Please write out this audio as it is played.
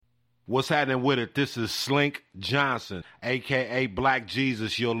What's happening with it? This is Slink Johnson, a.k.a. Black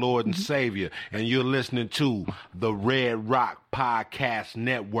Jesus, your Lord and Savior, and you're listening to the Red Rock Podcast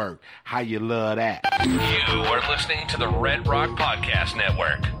Network. How you love that? You are listening to the Red Rock Podcast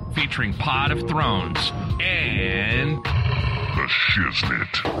Network, featuring Pod of Thrones and the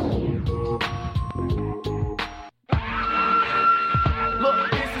Shiznit.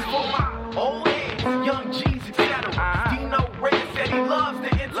 Look, this is for my old head, young G's, etc. Dino Red said he loves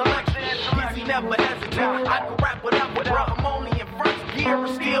the intellect. Yes, he never hesitates. I can rap without, bro. I'm only in first gear,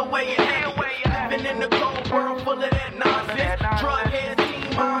 but still weighing heavy. Living in the cold world full of that nonsense. Drug heads,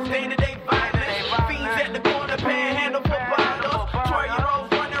 teen moms, day-to-day violence. Fiends at the corner, panhandle for bottles.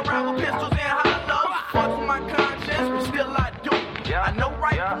 12-year-olds running around with pistols and hollows. Fuck with my conscience, but still I do. I know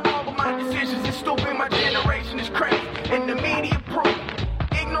right from wrong, but my decisions is stupid. My generation is crazy, and the media proof.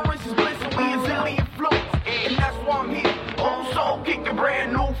 Ignorance is bliss, and we is illy influenced. And that's why I'm here. Old soul kicking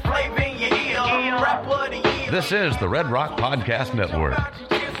brand new flavor in your ear. Rapper of the year. This is the Red Rock Podcast Network.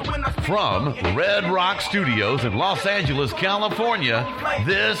 From Red Rock Studios in Los Angeles, California,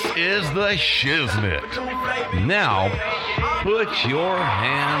 this is the Shiznit. Now, put your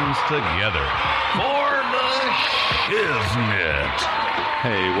hands together for the Shiznit.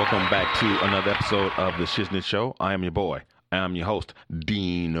 Hey, welcome back to another episode of the Shiznit Show. I am your boy. I'm your host,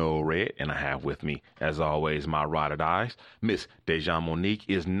 Dino Red, and I have with me, as always, my ride or dies. Miss Dejan Monique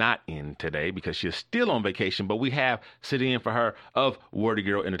is not in today because she's still on vacation, but we have sitting in for her of Wordy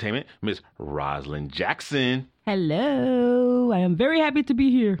Girl Entertainment, Miss Rosalind Jackson. Hello. I am very happy to be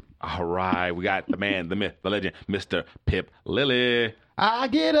here. All right, we got the man, the myth, the legend, Mr. Pip Lilly. I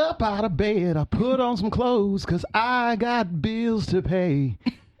get up out of bed, I put on some clothes, because I got bills to pay.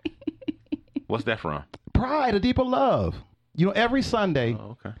 What's that from? Pride, a deeper love. You know, every Sunday,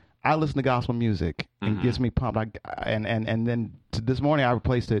 I listen to gospel music and it gets me pumped. And then this morning I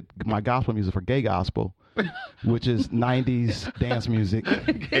replaced my gospel music for gay gospel, which is 90s dance music.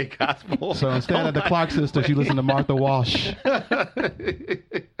 Gay gospel. So instead of the Clark Sisters, you listen to Martha Wash.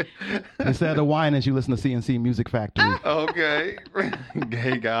 Instead of the Winans, you listen to CNC Music Factory. Okay.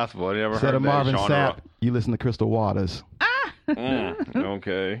 Gay gospel. I never Instead heard of that Marvin genre. Sapp, you listen to Crystal Waters.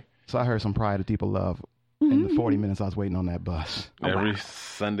 Okay. So I heard some Pride, a deeper love. In the 40 minutes I was waiting on that bus. Every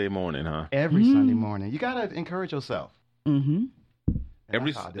Sunday morning, huh? Every Sunday morning. You got to encourage yourself. Mm-hmm.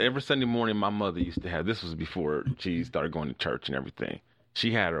 Every Sunday morning, my mother used to have, this was before she started going to church and everything.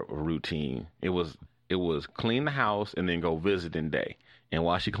 She had a routine. It was clean the house and then go visiting day. And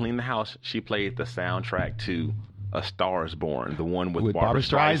while she cleaned the house, she played the soundtrack to A Star Is Born, the one with Barbra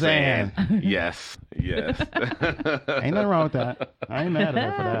Streisand. Yes. Ain't nothing wrong with that. I ain't mad at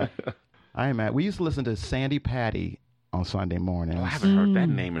her for that. I ain't mad. We used to listen to Sandy Patty on Sunday mornings. I haven't heard that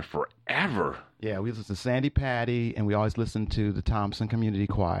name in forever. Yeah, we listened to Sandy Patty, and we always listened to the Thompson Community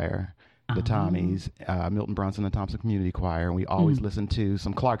Choir, the Tommies, Milton Brunson and Thompson Community Choir, and we always listened to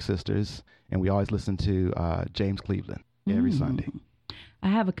some Clark Sisters, and we always listened to James Cleveland every Sunday. I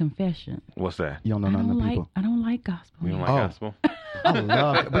have a confession. What's that? You don't know none of the people? I don't like gospel. You don't like gospel? I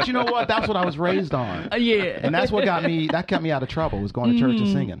love it. But you know what? That's what I was raised on. Yeah. And that's what kept me out of trouble, was going to church and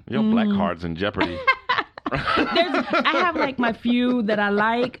singing. Your black card's in jeopardy. I have like my few that I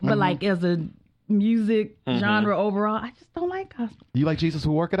like, but like as a music genre overall, I just don't like gospel. You like Jesus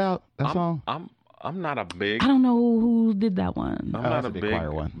Will Work It Out? That song? I'm not a big. I don't know who did that one. I'm not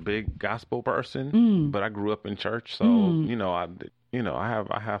a big gospel person, but I grew up in church, so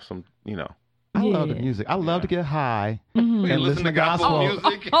I have some. I love the music. I love to get high And listen to gospel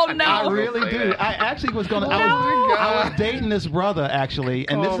music. Oh no! I really do. I actually was going to. I was dating this brother actually,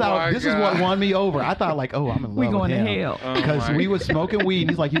 and this is what won me over. I thought like, I'm in love with him. We going to hell because we was smoking weed. And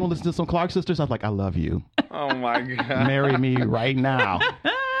he's like, you want to listen to some Clark Sisters? I was like, I love you. Oh my God! Marry me right now.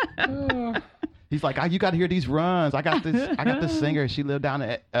 He's like, you got to hear these runs. I got this singer. She lived down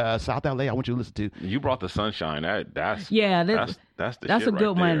at South LA. I want you to listen to. You brought the sunshine. That's the shit a good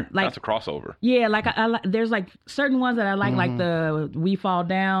right one. There. Like, that's a crossover. Yeah, like I there's like certain ones that I like the We Fall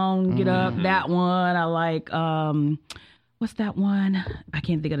Down, Get Up. That one I like. What's that one? I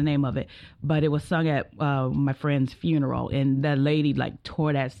can't think of the name of it, but it was sung at my friend's funeral, and that lady like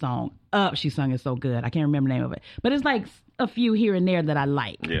tore that song up. She sung it so good. I can't remember the name of it, but it's like a few here and there that I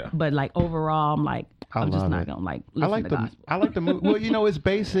like. Yeah. But like overall, I'm like, I'm just not gonna like listen to gospel. I like the well, it's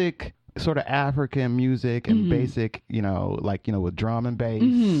basic sort of African music and basic, with drum and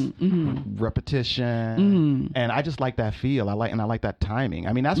bass, repetition, and I just like that feel. I like that timing.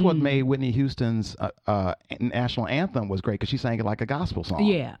 I mean, that's what made Whitney Houston's national anthem was great because she sang it like a gospel song.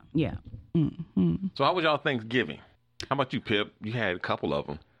 Yeah. So how was y'all Thanksgiving? How about you, Pip? You had a couple of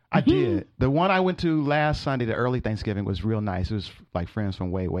them. I did. The one I went to last Sunday, the early Thanksgiving, was real nice. It was like friends from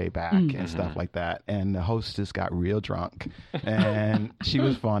way, way back and stuff like that. And the hostess got real drunk, and she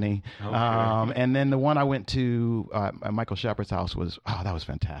was funny. Okay. And then the one I went to at Michael Shepard's house that was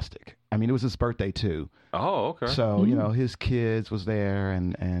fantastic. I mean, it was his birthday too. Oh, okay. So his kids was there,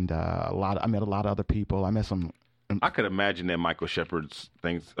 and I met a lot of other people. I met some. I could imagine that Michael Shepard's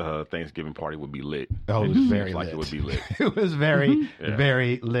Thanksgiving party would be lit. Oh, it was very lit. It would be lit. It was very,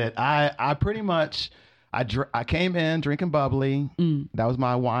 very lit. I pretty much, I came in drinking bubbly. That was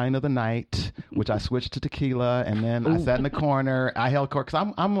my wine of the night, which I switched to tequila, and then I sat in the corner. I held court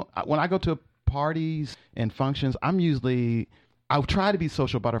because I'm when I go to parties and functions, I try to be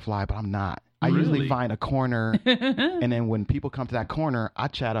social butterfly, but I'm not. I usually find a corner, and then when people come to that corner, I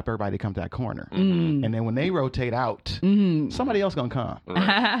chat up everybody to come to that corner. And then when they rotate out, somebody else going to come.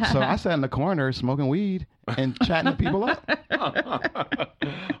 Right. So I sat in the corner smoking weed and chatting people up.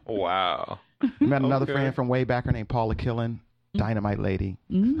 Wow. Met another friend from way back, her named Paula Killen, dynamite lady.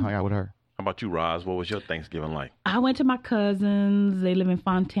 Hung out with her. How about you, Roz? What was your Thanksgiving like? I went to my cousins. They live in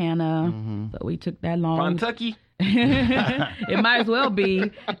Fontana. So we took that long. Kentucky? It might as well be.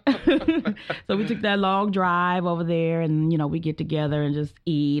 So we took that long drive over there, and we get together and just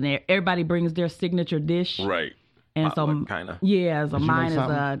eat. And everybody brings their signature dish, right? And so, kind of. Yeah. So mine is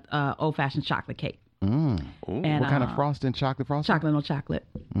a old-fashioned chocolate cake. And what kind of frosting? Chocolate frosting? Chocolate on chocolate.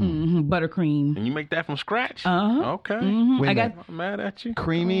 Buttercream. And you make that from scratch? Okay. I got I'm mad at you.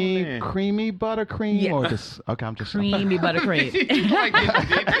 creamy buttercream, Yeah. or just I'm just creamy buttercream. You like in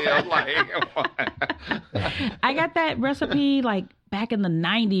detail, like. I got that recipe like back in the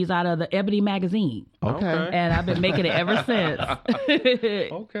 90s out of the Ebony magazine. Okay. And I've been making it ever since.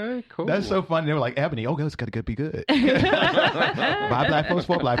 Okay, cool. That's so funny. They were like, Ebony, okay, it's got to be good. By black folks,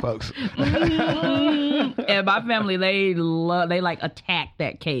 for black folks. And my family, they like attack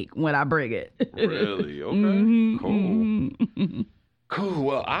that cake when I bring it. Really? Okay. Cool. Cool.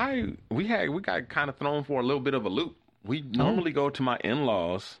 Well, we got kind of thrown for a little bit of a loop. We normally go to my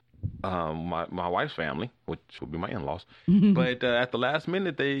in-laws, my wife's family, which would be my in-laws, but at the last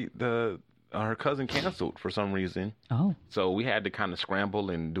minute, her cousin canceled for some reason. Oh. So we had to kind of scramble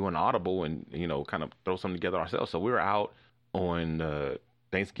and do an audible and kind of throw something together ourselves. So we were out on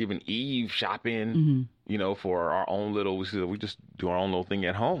Thanksgiving Eve shopping, for our own little. We just do our own little thing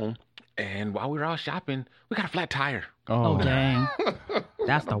at home. And while we were out shopping, we got a flat tire. Oh dang,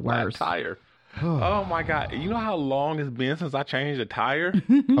 that's the worst. Flat tire. Oh my God! You know how long it's been since I changed a tire?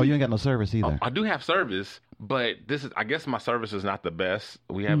 Oh, you ain't got no service either. I do have service, but I guess my service is not the best.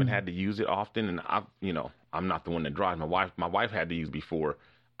 We haven't had to use it often, and I'm not the one that drives. My wife had to use before.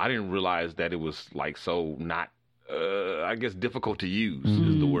 I didn't realize that it was like so not, I guess difficult to use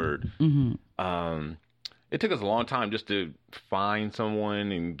is the word. It took us a long time just to find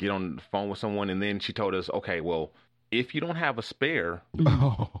someone and get on the phone with someone, and then she told us, okay, well, if you don't have a spare, they're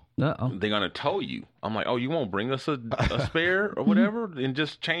going to tow you. I'm like, oh, you won't bring us a spare or whatever and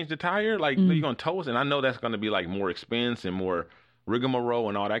just change the tire? Like, you're going to tow us? And I know that's going to be like more expense and more rigmarole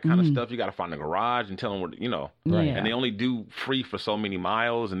and all that kind of stuff. You got to find a garage and tell them where, and they only do free for so many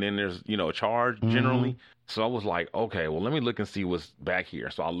miles. And then there's, a charge generally. So I was like, okay, well, let me look and see what's back here.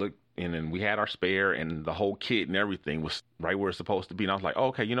 So I looked and then we had our spare and the whole kit and everything was right where it's supposed to be. And I was like,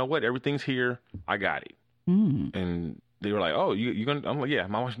 okay, you know what? Everything's here. I got it. And they were like, oh, you gonna? I'm like, yeah.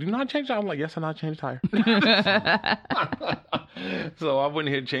 My wife, do you not change the tire? I'm like, yes, I not change the tire. So I went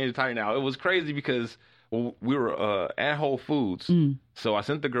ahead and changed the tire. Now it was crazy because we were at Whole Foods. So I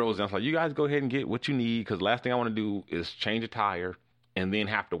sent the girls and I was like, you guys go ahead and get what you need because the last thing I want to do is change a tire and then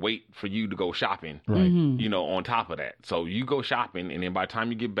have to wait for you to go shopping. Right. On top of that. So you go shopping and then by the time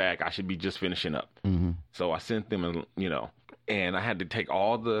you get back, I should be just finishing up. So I sent them and I had to take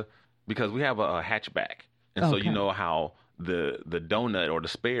because we have a hatchback. And so you know how the donut or the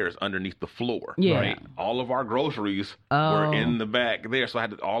spares underneath the floor, right? All of our groceries were in the back there. So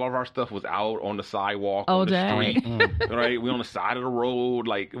all of our stuff was out on the sidewalk, on the street, right? We on the side of the road,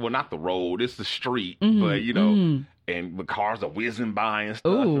 not the road, it's the street, but and the cars are whizzing by and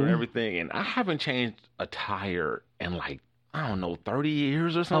stuff and everything. And I haven't changed a tire in I don't know, 30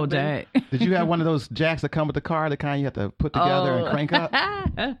 years or something. Oh, dang. Did you have one of those jacks that come with the car, the kind you have to put together and crank up?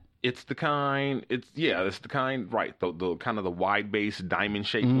 It's the kind, right, the kind of the wide base diamond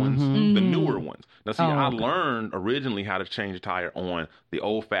shaped ones, the newer ones. Now, see, I learned originally how to change a tire on the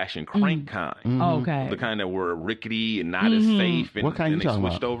old fashioned crank kind. Okay. The kind that were rickety and not as safe. And, what kind and you they talking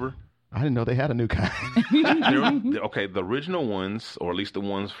switched about? over. I didn't know they had a new kind. Okay, the original ones, or at least the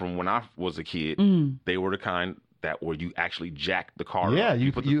ones from when I was a kid, they were the kind that where you actually jack the car Yeah, up.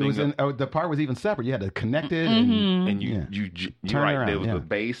 you put the thing was up, in, the part was even separate. You had to connect it. and Yeah. you're Turn right. around, There was yeah. the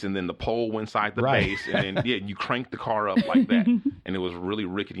base, and then the pole went inside the Right. base, and then you crank the car up like that, and it was really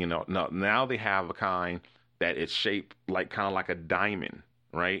rickety. Now they have a kind that it's shaped kind of like a diamond,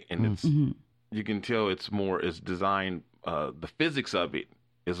 right? And it's you can tell it's designed. The physics of it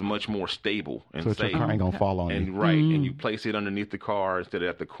is much more stable and So safe. your car ain't gonna fall on And you. right, and you place it underneath the car instead of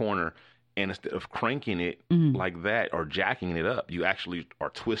at the corner, and instead of cranking it like that or jacking it up, you actually are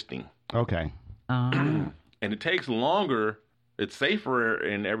twisting. Okay. And it takes longer. It's safer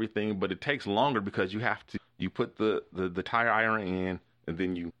and everything, but it takes longer because you put the tire iron in and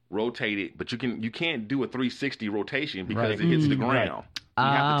then you rotate it, but you can't do a 360 rotation because it hits the ground. You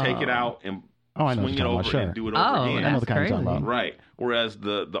have to take it out and I know what swing it you're talking over about, sure. and do it over again. I know the kind you're talking about. Right. Whereas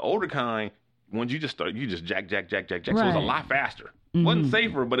the older kind, once you just start, you just jack. So it was a lot faster. Wasn't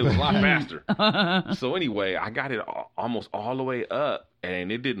safer, but it was a lot faster. So anyway, I got it almost all the way up,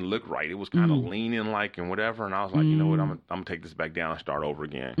 and it didn't look right. It was kind of leaning and whatever. And I was like, you know what? I'm gonna take this back down and start over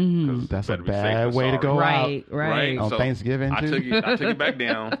again. 'Cause That's a better be safe bad than way to sorry. go Right. Right. on So Thanksgiving, I too? took it back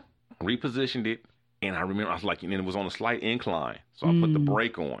down, repositioned it, and I remember I was like, and it was on a slight incline, so I put the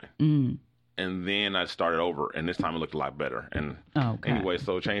brake on. And then I started over, and this time it looked a lot better. And anyway,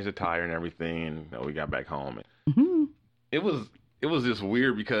 so changed the tire and everything, and we got back home. And it was just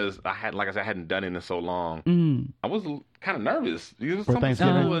weird because I hadn't done it in so long. I was kind of nervous. For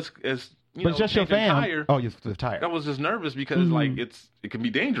Thanksgiving? But just your fam. Tire, The tire. I was just nervous because it can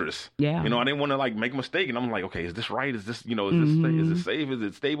be dangerous. Yeah. I didn't want to make a mistake, and I'm like, okay, is this right? Is this is it safe? Is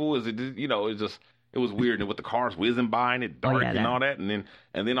it stable? Is it it's just. It was weird, and with the cars whizzing by and it dark and all that, and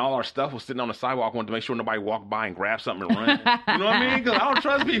then all our stuff was sitting on the sidewalk. I wanted to make sure nobody walked by and grabbed something and run. You know what I mean? Because I don't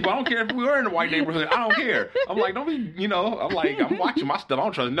trust people. I don't care if we were in a white neighborhood. I don't care. I'm like, don't be, I'm watching my stuff. I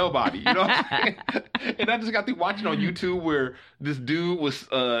don't trust nobody. You know what I'm saying? And I just got through watching on YouTube where this dude was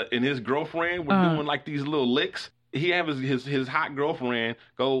and his girlfriend were doing these little licks. He had his hot girlfriend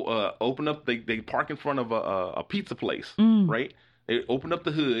go open up. They park in front of a pizza place, right? They open up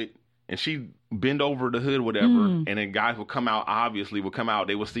the hood. And she bend over the hood, whatever, and then guys would come out,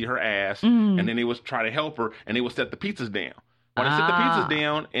 they would see her ass, and then they would try to help her, and they would set the pizzas down. When they set the pizzas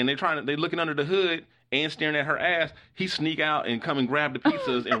down, and they're looking under the hood and staring at her ass, he sneak out and come and grab the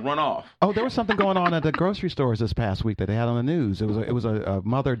pizzas and run off. Oh, there was something going on at the grocery stores this past week that they had on the news. It was a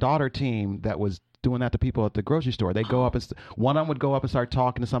mother-daughter team that was doing that to people at the grocery store. They go up and one of them would go up and start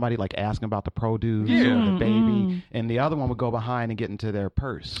talking to somebody, like asking about the produce or the baby, and the other one would go behind and get into their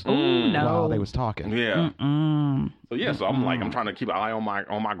purse while they was talking. Yeah. So I'm I'm trying to keep an eye on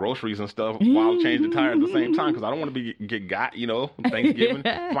my groceries and stuff while I change the tire at the same time because I don't want to get got. Thanksgiving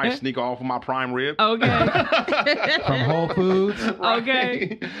might sneak off with my prime rib. Okay. From Whole Foods.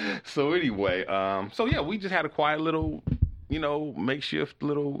 Okay. So anyway, we just had a quiet little, makeshift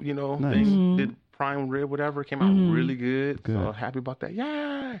little, Nice. thing. Did prime rib, whatever, came out really good. So happy about that.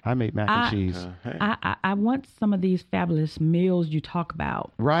 Yeah. I made mac and cheese. Hey. I want some of these fabulous meals you talk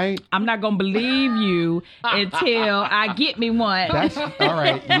about. Right? I'm not going to believe you until I get me one. That's all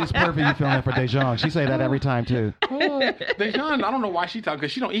right. It's perfect you filling in for Dejan. She say that every time, too. Dejan, I don't know why she talking,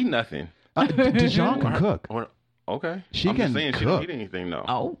 because she don't eat nothing. Dejan can cook. Okay. She I'm can just saying cook. she don't eat anything, though.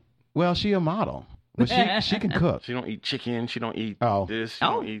 Oh. Well, she a model. But she can cook. She don't eat chicken. She don't eat this. She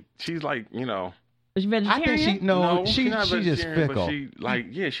don't eat. She's like, Is she vegetarian? I think she's not just vegetarian, fickle.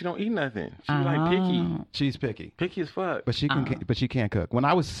 But she don't eat nothing. She's like picky. She's picky. Picky as fuck. But she can't cook. When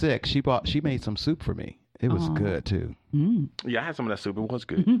I was sick, she made some soup for me. It was good too. Yeah, I had some of that soup. It was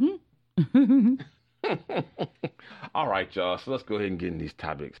good. All right, y'all. So let's go ahead and get in these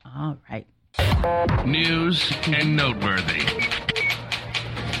topics. All right. News and noteworthy.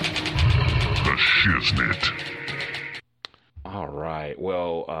 The Shiznit. All right.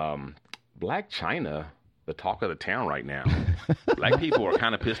 Well, Black Chyna, the talk of the town right now. Black people are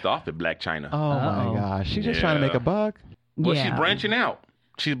kind of pissed off at Black Chyna. Oh my gosh, she's just trying to make a buck. Well, she's branching out.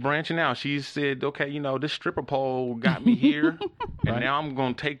 She said, okay, this stripper pole got me here, and now I'm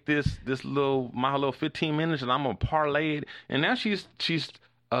gonna take my little 15 minutes, and I'm gonna parlay it. And now she's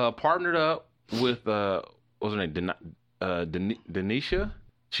partnered up with what's her name, Denisha.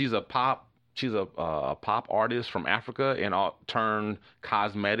 She's a pop artist from Africa and turned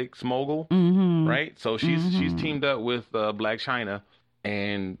cosmetics mogul, right? So she's teamed up with Black Chyna,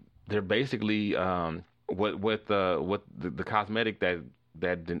 and they're basically what the cosmetic that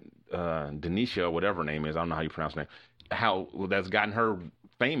Denisha, or whatever her name is, I don't know how you pronounce her name, that's gotten her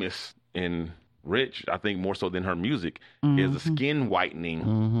famous and rich, I think more so than her music, is a skin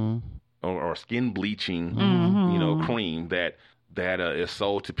whitening or skin bleaching, cream that is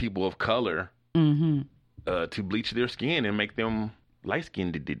sold to people of color to bleach their skin and make them light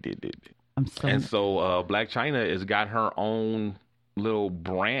skinned. I'm So Black Chyna has got her own little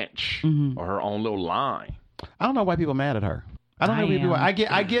branch or her own little line. I don't know why people are mad at her. I don't know people. I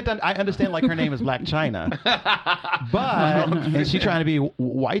get that. I understand like her name is Black Chyna, but and she's trying to be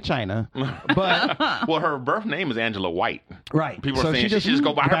White China, but well, her birth name is Angela White. Right. People are saying she should just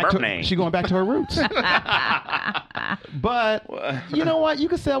go by her birth name. She's going back to her roots. But you know what? You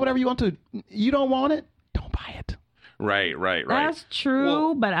can sell whatever you want to. You don't want it, don't buy it. Right. That's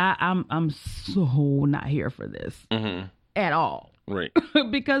true, but I'm so not here for this at all. Right.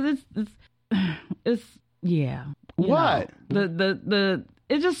 Because it's yeah. What? The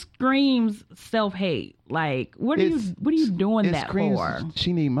it just screams self-hate. Like, what are you doing that for?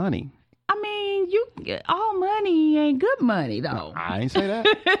 She need money. I mean, you all money ain't good money though. I ain't say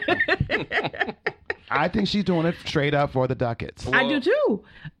that. I think she's doing it straight up for the ducats. I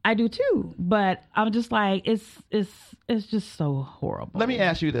do too. But I'm just like, it's just so horrible. Let me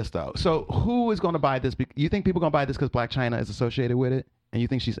ask you this though. So who is going to buy this? You think people are going to buy this because Black Chyna is associated with it? And you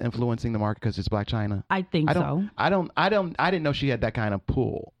think she's influencing the market because it's Black Chyna? I think so. I didn't know she had that kind of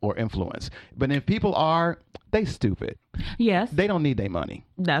pull or influence. But if people are, they stupid. Yes. They don't need their money.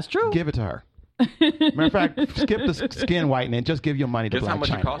 That's true. Give it to her. Matter of fact, skip the skin whitening. Just give your money to Black Chyna. Guess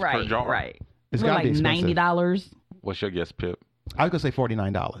how much it costs per jar? Right. It's got to like be expensive. $90. What's your guess, Pip? I was going to say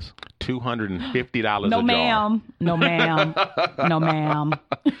 $49. $250 no, a ma'am. jar. No, ma'am. No, ma'am.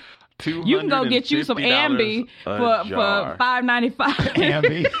 You can go get you some Ambi for $5.95.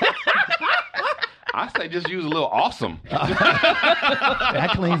 Ambi. I say just use a little Awesome. That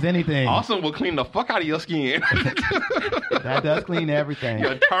cleans anything. Awesome will clean the fuck out of your skin. That does clean everything.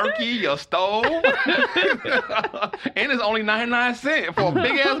 Your turkey, your stove. And it's only 99 cents for a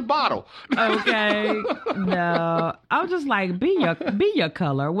big ass bottle. Okay. No. I'm just like, be your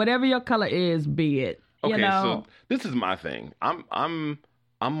color. Whatever your color is, be it. Okay, you know? So this is my thing. I'm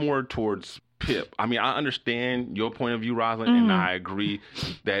more towards Pip. I mean, I understand your point of view, Rosalind, and I agree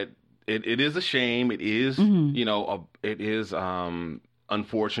that it is a shame. It is, it is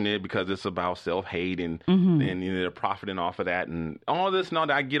unfortunate because it's about self-hate and they're profiting off of that and all this and all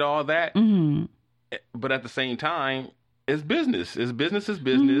that. I get all that. But at the same time, it's business. It's business is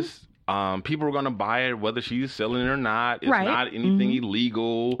business. People are going to buy it whether she's selling it or not. It's not anything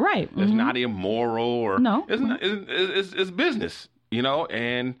illegal. Right. It's not immoral or no. It's not, it's business,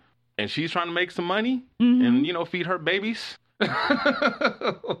 and she's trying to make some money and feed her babies.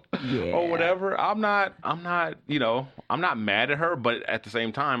 Or whatever. I'm not mad at her, but at the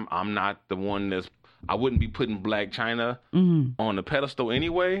same time, I'm not the one I wouldn't be putting Black Chyna on the pedestal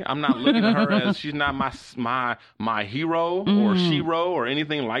anyway. I'm not looking at her as she's not my hero or shero or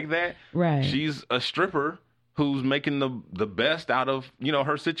anything like that. Right. She's a stripper who's making the best out of,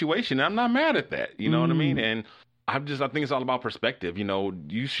 her situation. I'm not mad at that. You know what I mean? And I think it's all about perspective.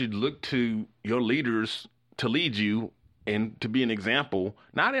 You should look to your leaders to lead you and to be an example.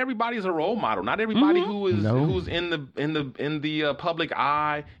 Not everybody's a role model. Not everybody who's in the public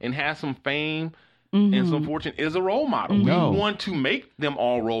eye and has some fame and some fortune is a role model. No. We want to make them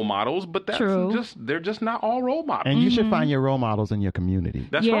all role models, but they're just not all role models. And you should find your role models in your community.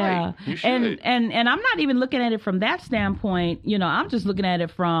 That's right. You should. And I'm not even looking at it from that standpoint. I'm just looking at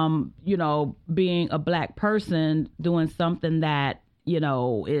it from, being a Black person doing something that,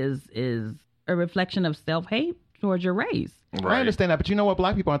 is a reflection of self-hate towards your race. Right. I understand that, but you know what?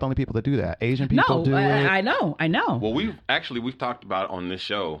 Black people aren't the only people that do that. Asian people do it. I know. Well, we've talked about on this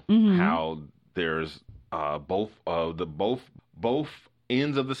show how there's both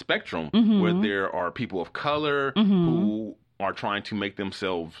ends of the spectrum where there are people of color who are trying to make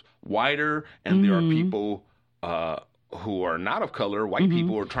themselves whiter, and there are people who are not of color, white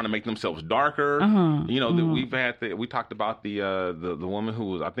people, are trying to make themselves darker. That we talked about the woman who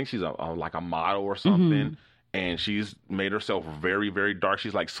was, I think she's like a model or something. And she's made herself very, very dark.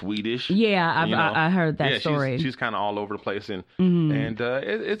 She's like Swedish. Yeah, I heard that story. She's kind of all over the place, and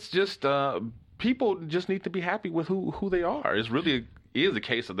it's just people just need to be happy with who they are. It's really is a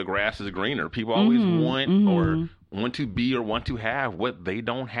case of the grass is greener. People always want to be or want to have what they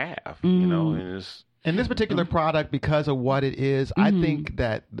don't have. And it's. And this particular product, because of what it is, I think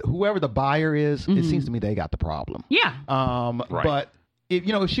that whoever the buyer is, it seems to me they got the problem. Yeah. Right. But.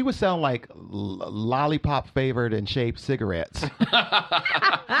 If she was selling like lollipop flavored and shaped cigarettes,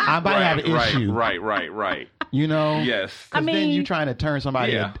 I might have an issue. Right. Yes. Because then you're trying to turn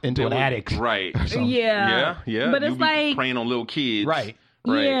somebody into an addict. Right. Yeah. But it's like preying on little kids. Right.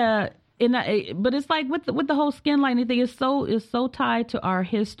 Yeah. But it's like with the whole skin lightening thing, it's so tied to our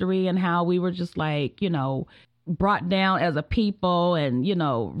history and how we were just like, brought down as a people and, you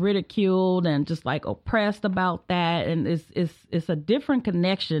know, ridiculed and just like oppressed about that. And it's a different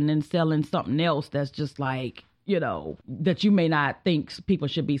connection than selling something else that's just like, you know, that you may not think people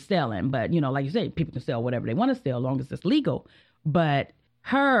should be selling. But, you know, like you say, people can sell whatever they want to sell as long as it's legal. But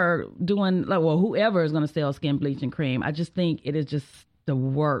her doing, like, well, whoever is going to sell skin bleaching cream, I just think it is just the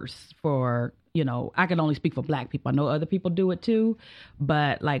worst for, you know, I can only speak for Black people. I know other people do it too.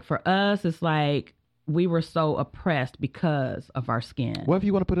 But like for us, it's like we were so oppressed because of our skin. What if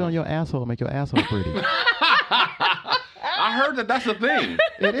you want to put it on your asshole and make your asshole pretty? I heard that's a thing.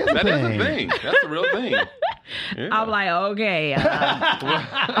 It is a That thing. is a thing. That's a real thing. Yeah. I'm like, okay.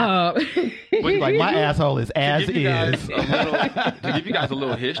 Like, my asshole is as to give you guys is. to give you guys a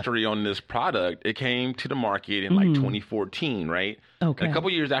little history on this product, it came to the market in like 2014, right? Okay. And a couple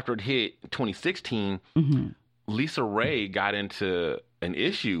years after it hit, 2016, Lisa Ray got into an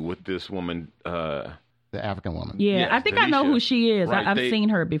issue with this woman. The African woman. Yeah, Yes, I think I know Denisha. who she is. Right, I've seen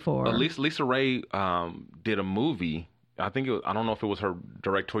her before. Lisa Ray did a movie. I think I don't know if it was her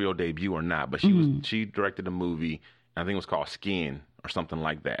directorial debut or not, but she directed a movie. I think it was called Skin or something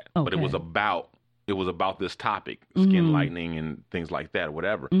like that. But it was about this topic, skin lightening and things like that or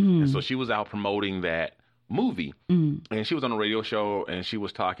whatever. And so she was out promoting that movie, and she was on a radio show and she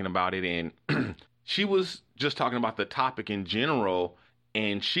was talking about it, and she was just talking about the topic in general.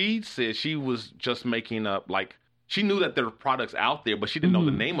 And she said she was just making up, like, she knew that there were products out there, but she didn't know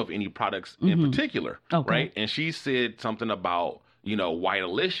the name of any products in particular, right? And she said something about, you know,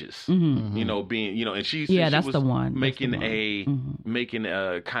 Whitelicious, you know, being, you know, and she said that's she was the one. making making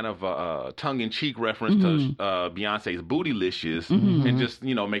a kind of a tongue-in-cheek reference to Beyonce's Bootylicious, and just,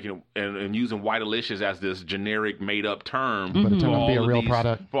 you know, making and using Whitelicious as this generic made-up term, But it turned out to be a real these,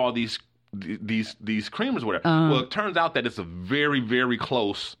 product. for all these creamers or whatever. Well, it turns out that it's a very, very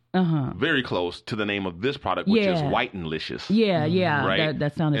close to the name of this product, which is Whitenlicious. Yeah, Right?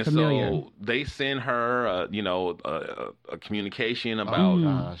 that sounded and familiar. So they send her, you know, a communication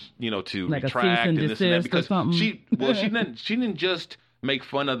about, you know, to Like a retract cease and and this and that, desist or because something. she didn't just make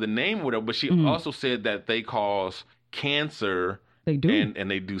fun of the name or whatever, but she also said that they cause cancer. They do.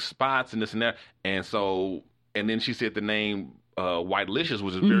 And they do spots and this and that. And so, and then she said the name Whitelicious,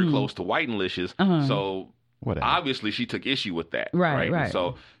 which is very close to Whitenlicious. So Whatever. obviously she took issue with that. Right. And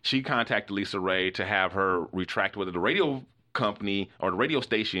so she contacted Lisa Ray to have her retract whether the radio company or the radio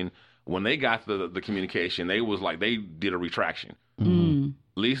station, when they got the communication, they did a retraction.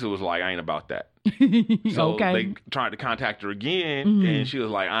 Lisa was like, I ain't about that. So they tried to contact her again, and she was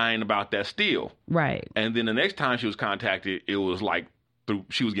like, I ain't about that still. Right. And then the next time she was contacted, it was like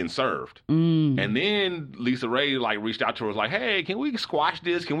she was getting served. And then Lisa Ray like reached out to her, was like, hey, can we squash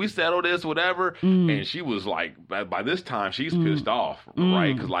this? Can we settle this? Whatever. And she was like, by this time, she's pissed off,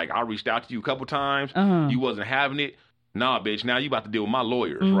 right? Because like, I reached out to you a couple times. You wasn't having it. Nah, bitch, now you about to deal with my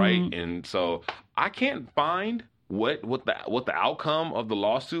lawyers, right? And so I can't find what the outcome of the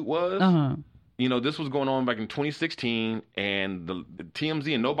lawsuit was. You know, this was going on back in 2016, and the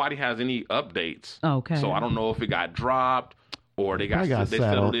TMZ and nobody has any updates. Okay. So I don't know if it got dropped or they settled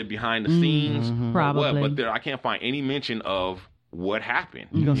settled it behind the scenes. Probably. But I can't find any mention of what happened.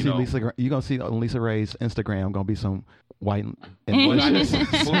 You're gonna see on Lisa Ray's Instagram gonna be some white and delicious.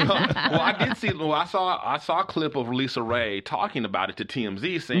 I did see. Well, I saw a clip of Lisa Ray talking about it to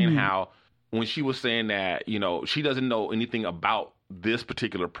TMZ, saying how when she was saying that, you know, she doesn't know anything about this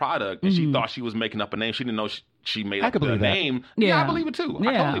particular product, and she thought she was making up a name. She didn't know she made up the name. Yeah, I believe it too.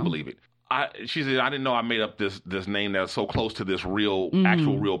 I totally believe it. She said, I didn't know I made up this name that's so close to this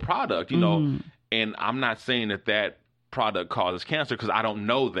actual real product, you know. And I'm not saying that product causes cancer because I don't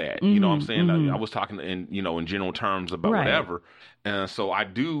know that. You know what I'm saying? I was talking in general terms about whatever. And so I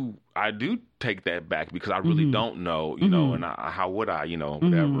do take that back because I really don't know, you know, and how would I, you know,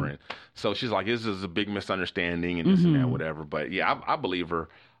 whatever. And so she's like, this is a big misunderstanding and this and that, whatever. But yeah, I believe her.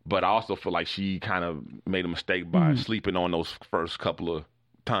 But I also feel like she kind of made a mistake by sleeping on those first couple of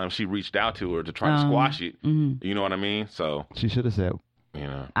times she reached out to her to try to squash it. You know what I mean? So She should have said, you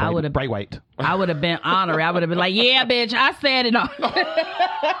know, I would have bright white. I would have been honorary. I would have been like, yeah, bitch, I said it all.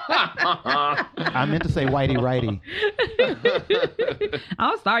 I meant to say whitey righty.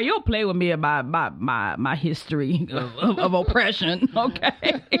 I'm sorry, you don't play with me about my history of oppression,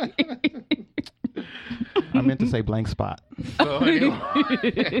 okay? I meant to say blank spot. So,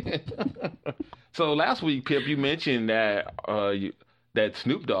 anyway. So last week, Pip, you mentioned that that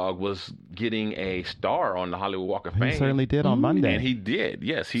Snoop Dogg was getting a star on the Hollywood Walk of Fame. He certainly did on Monday. And he did.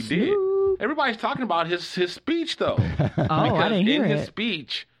 Yes, he did. Everybody's talking about his speech, though. I didn't hear in it. his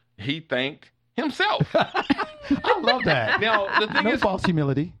speech, he thanked himself. I love that. Now the thing No is, false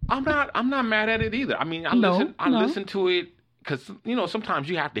humility. I'm not mad at it either. I mean, I listen to it because sometimes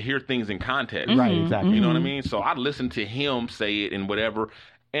you have to hear things in context. Right, exactly. You know what I mean? So I listen to him say it and whatever,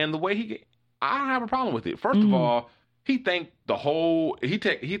 and the way I don't have a problem with it. First of all, he thanked the whole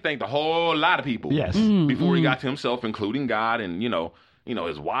lot of people. Yes. Before he got to himself, including God and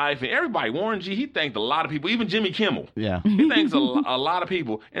his wife and everybody. Warren G. He thanked a lot of people, even Jimmy Kimmel. Yeah. He thanks a lot of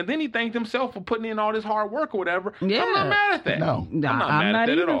people, and then he thanked himself for putting in all this hard work or whatever. Yeah. I'm not mad at that. No. I'm not mad at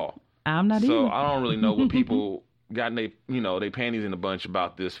that at all. I'm not So either. I don't really know what people got they panties in a bunch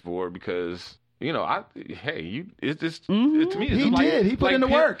about this for, because it's just to me it's He just like, did. He put in the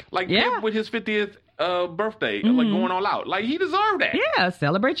Pip- work. Like Yeah. Pip with his 50th birthday, like going all out. Like he deserved that. Yeah,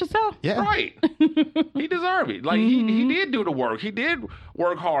 celebrate yourself. Yeah. Right. He deserved it. Like he did do the work. He did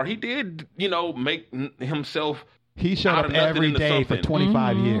work hard. He did, make himself He showed out up of nothing every into day for something.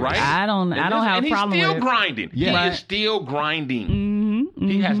 25 years. Right? I don't have a problem he's still with it. grinding. Yeah. He is still grinding.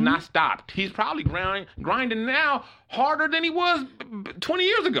 He has not stopped. He's probably grinding now harder than he was 20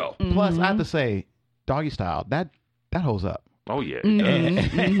 years ago. Plus, I have to say, Doggy Style, that holds up. Oh, yeah. And,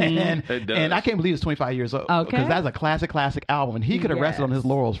 It does. and I can't believe it's 25 years old. Okay. Because that's a classic album. And he could have rested on his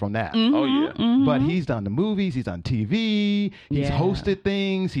laurels from that. Oh, yeah. But he's done the movies, he's done TV, he's Yeah. hosted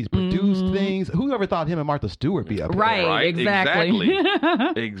things, he's produced things. Whoever thought him and Martha Stewart be up there? Right, exactly.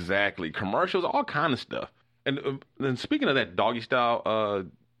 Exactly. Commercials, all kind of stuff. And speaking of that Doggy Style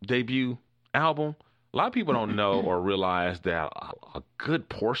debut album, a lot of people don't know or realize that a good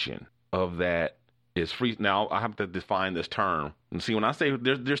portion of that is free. Now I have to define this term. And see, when I say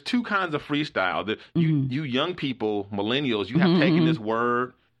there's two kinds of freestyle. You young people, millennials, you have taken this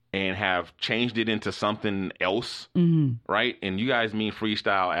word and have changed it into something else, right? And you guys mean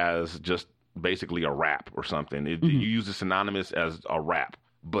freestyle as just basically a rap or something. You use it synonymous as a rap.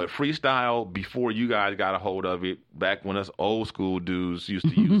 But freestyle, before you guys got a hold of it, back when us old school dudes used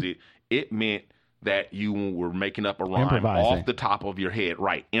to use it, it meant that you were making up a rhyme Improvising. off the top of your head.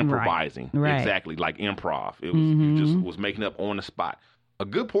 Right. Improvising. Right. Exactly. Like improv. It was you just was making up on the spot. A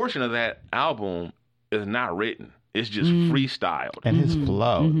good portion of that album is not written. It's just freestyled. And his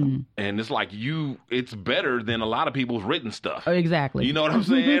flow. And it's like it's better than a lot of people's written stuff. Exactly. You know what I'm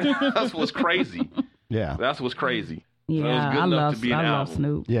saying? That's what's crazy. Yeah. That's what's crazy. So it was Yeah, good I enough love to be an I love album.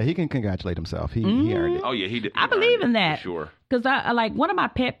 Snoop. Yeah, he can congratulate himself. He earned it. Oh, yeah, he did. I believe in that. For sure. Because I like one of my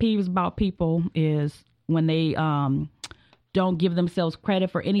pet peeves about people is when they don't give themselves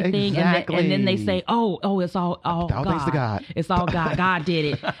credit for anything, Exactly. and then they say, "Oh, it's all All God. thanks to God. It's all God. God did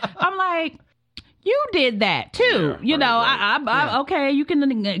it." I'm like, you did that too. Yeah, right. Okay, you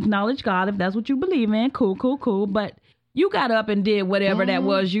can acknowledge God if that's what you believe in. Cool. But you got up and did whatever that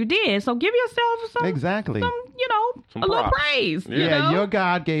was you did. So give yourself some Exactly. Some a little props. praise. Yeah. You know? Your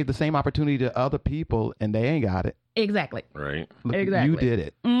God gave the same opportunity to other people, and they ain't got it. Exactly. Right. Look, Exactly. You did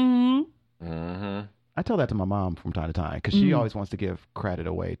it. Mm-hmm. I tell that to my mom from time to time because she always wants to give credit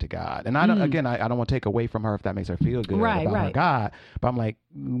away to God. And I don't, again, I don't want to take away from her if that makes her feel good Right, about her right. God. But I'm like,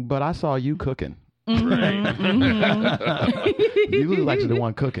 but I saw you cooking. Right. You look like you're the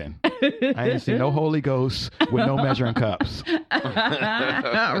one cooking. I didn't see no Holy Ghost with no measuring cups.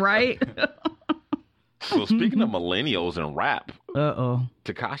 Right? So speaking of millennials and rap, Uh-oh.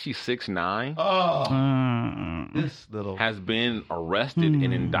 Tekashi 6ix9ine This little has been arrested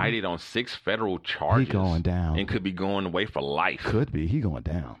and indicted on 6 federal charges. He going down. And could be going away for life. Could be. He going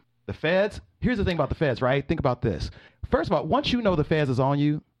down. The feds, here's the thing about the feds, right? Think about this. First of all, once you know the feds is on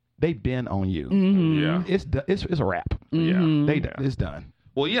you, they've been on you. Yeah. It's a wrap. Yeah. It's done.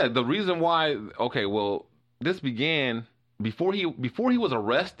 Well, yeah, the reason why, this began before he was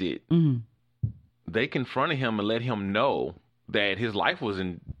arrested. They confronted him and let him know that his life was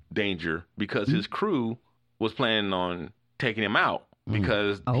in danger because his crew was planning on taking him out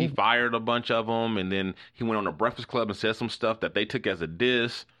because he fired a bunch of them, and then he went on the Breakfast Club and said some stuff that they took as a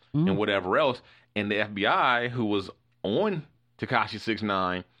diss and whatever else. And the FBI, who was on Tekashi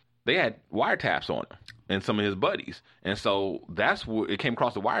 6ix9ine, they had wiretaps on him and some of his buddies. And so that's what it came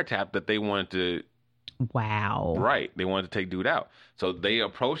across the wiretap that they wanted to. Wow. Right. They wanted to take dude out. So they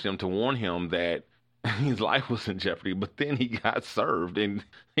approached him to warn him that his life was in jeopardy, but then he got served and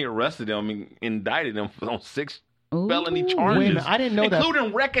they arrested him and indicted him on 6 felony charges. Wait a minute, I didn't know that.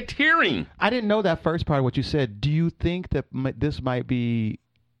 including racketeering. I didn't know that first part of what you said. Do you think that this might be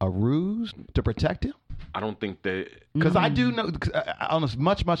a ruse to protect him? I don't think that. Because I do know, on a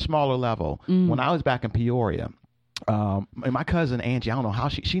much, much smaller level, when I was back in Peoria, and my cousin Angie, I don't know how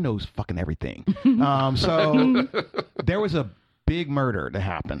she knows fucking everything. So there was a big murder that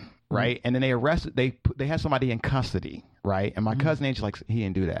happened, right? And then they arrested, they had somebody in custody, right? And my cousin Angie's like, he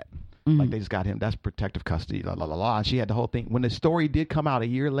didn't do that. Like they just got him. That's protective custody. La la la la. And she had the whole thing. When the story did come out a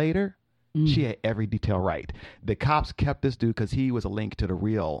year later, she had every detail right. The cops kept this dude because he was a link to the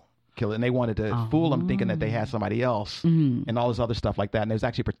real killer, and they wanted to fool him, thinking that they had somebody else and all this other stuff like that. And it was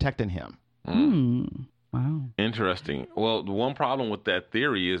actually protecting him. Wow. Interesting. Well, the one problem with that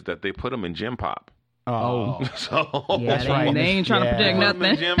theory is that they put him in Gym Pop. Oh, So Yeah, That's right. They ain't trying to protect put them in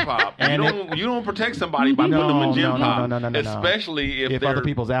nothing. Gym Pop. And you don't protect somebody by putting them in Gym Pop. No. Especially if other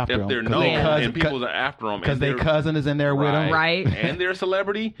people's after if them. they're 'Cause known they cousin- and people are after them. because their cousin is in there with him. Right. And they're a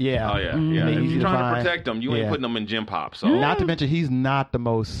celebrity. Yeah. Oh, yeah. Yeah. If Easy you're to trying find. to protect them, you ain't Yeah. putting them in Gym Pop. So Not to mention, he's not the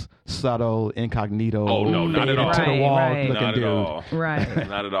most subtle, incognito, Oh, no, not at all. to the Right, wall right. looking not dude. at all. Right.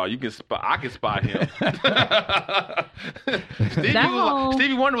 Not at all. You can I can spot him. whole-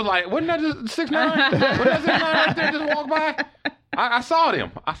 Stevie Wonder was like, wasn't that just 6ix9ine? Wasn't that 6ix9ine right there just walked by? I saw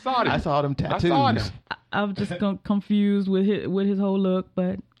them. I saw them. I saw them tattoos. I saw them. I'm just confused with his whole look,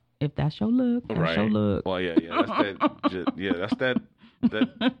 but if that's your look, that's your look. Well, yeah. That's that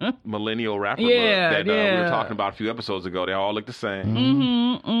millennial rapper Yeah, look that we were yeah. talking about a few episodes ago. They all look the same.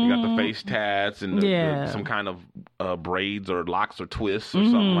 Mm-hmm, You got the face tats and some kind of braids or locks or twists or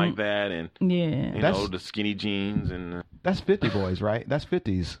something like that, and Yeah. you know the skinny jeans and. That's 50 Boys, right? That's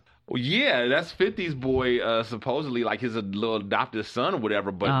 50s. Well, yeah, that's 50's boy, supposedly like his little adopted son or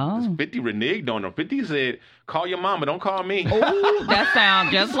whatever, but 50 reneged on him. 50 said, call your mama, don't call me. Ooh, that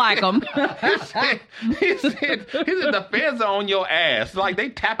sounds just like him. he said, the feds are on your ass. Like, they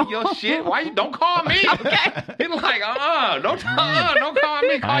tapping your shit. Why you don't call me? Okay. He's like, don't call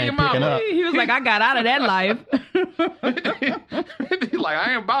me, call I your ain't picking mama. up. He was like, I got out of that life. He's like,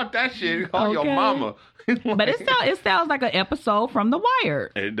 I ain't about that shit. Call your Okay. mama. But it sounds like an episode from The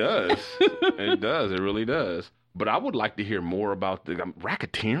Wire. It does. It does. It really does. But I would like to hear more about the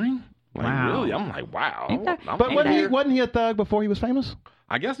racketeering. Like, Wow. really? I'm like, wow. Ain't that- I'm But here. wasn't he a thug before he was famous?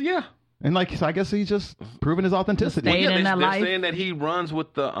 I guess, yeah. And so I guess he's just proving his authenticity. Stayed in that they're life. saying that he runs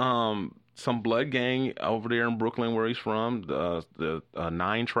with the some blood gang over there in Brooklyn where he's from, the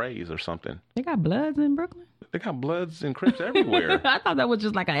 9 Trays or something. They got Bloods in Brooklyn? They got Bloods and Crips everywhere. I thought that was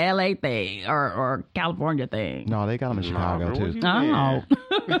just like a LA thing or California thing. No, they got him in Chicago Nah, bro,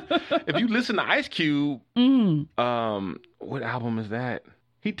 too. Oh. If you listen to Ice Cube, what album is that?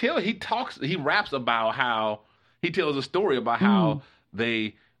 He raps about how he tells a story about how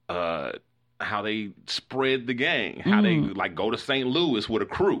they spread the gang, how they like go to St. Louis with a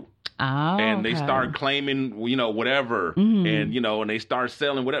crew. Oh, And they okay. start claiming, whatever, and and they start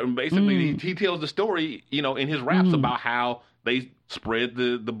selling whatever. Basically, he tells the story, in his raps about how they spread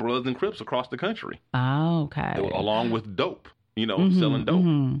the Bloods and Crips across the country, Oh, okay. along with dope, selling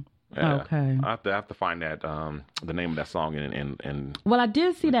dope. Yeah. Okay. I have to find that the name of that song and Well, I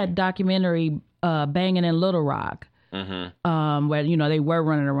did see that documentary, Banging in Little Rock. Where they were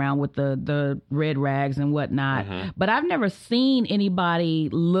running around with the red rags and whatnot, but I've never seen anybody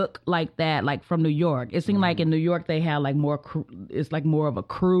look like that, like from New York. It seemed like in New York they have like more. It's like more of a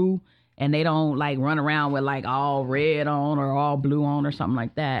crew, and they don't like run around with like all red on or all blue on or something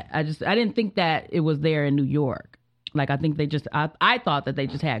like that. I didn't think that it was there in New York. Like I think they just I thought that they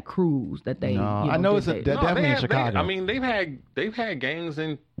just had crews that they. No, I know it's definitely in Chicago. They've had gangs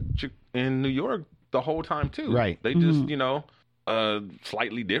in New York the whole time too. Right. They just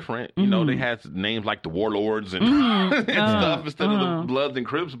slightly different. They had names like the Warlords and, and stuff instead of the Bloods and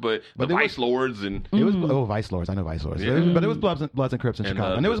Crips, but the Vice Lords and it was Vice Lords. I know Vice Lords, but it was Bloods and Crips in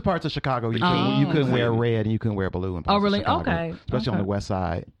Chicago, and there was parts of Chicago you couldn't wear red and you couldn't wear blue. In parts Oh, really? of Chicago, Okay. especially on the west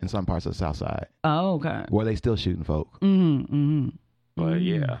side and some parts of the south side, Oh, okay. where they still shooting folk. But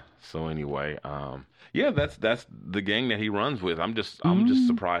yeah. So anyway, that's the gang that he runs with. I'm just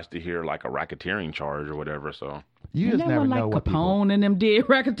surprised to hear like a racketeering charge or whatever. So You just never like know what people. Capone and them did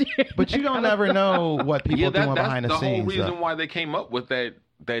racketeering. But you don't never know what people doing behind the that's scenes. the whole reason why they came up with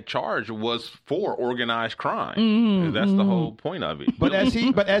that charge was for organized crime. That's the whole point of it. But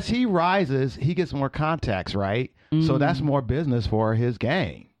as he rises, he gets more contacts, right? So that's more business for his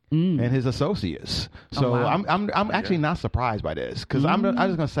gang and his associates. So wow. I'm actually not surprised by this because I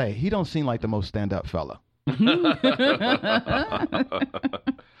was gonna say he don't seem like the most stand up fella.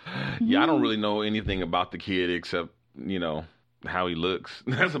 Yeah, I don't really know anything about the kid except how he looks.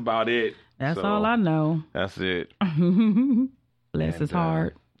 That's about it. That's So, all I know. That's it. Bless his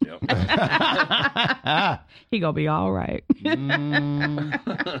heart. Yep. He gonna be all right.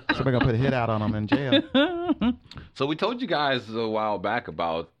 Somebody gonna put a hit out on him in jail. So we told you guys a while back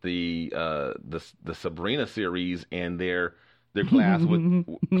about the Sabrina series and their clash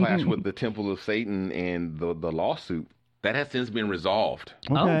with the Temple of Satan and the lawsuit that has since been resolved.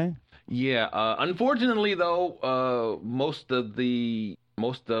 Okay. Yeah. Unfortunately, though, most of the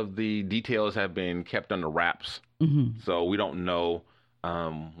most of the details have been kept under wraps, so we don't know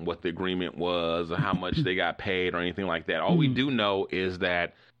what the agreement was or how much they got paid or anything like that. All we do know is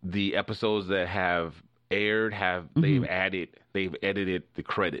that the episodes that have aired they've edited the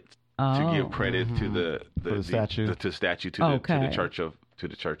credits to give credit to the statue to the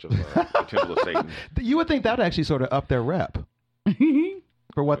church of the Temple of Satan. You would think that would actually sort of up their rep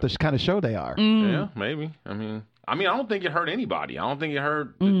for what the kind of show they are. Yeah, maybe. I mean, I don't think it hurt anybody. I don't think it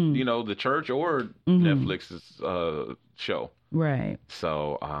hurt the church or Netflix's show. Right.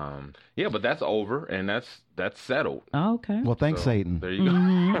 So, but that's over and that's settled. Oh, okay. Well, thanks, Satan. There you go.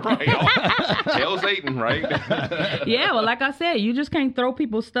 Right. Hail Satan, right? Yeah, well, like I said, you just can't throw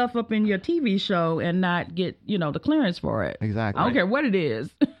people's stuff up in your TV show and not get, the clearance for it. Exactly. I don't care what it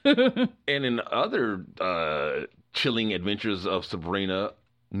is. And in other chilling adventures of Sabrina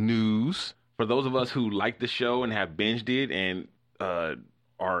news, for those of us who like the show and have binged it and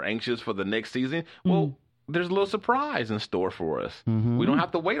are anxious for the next season, well, there's a little surprise in store for us. We don't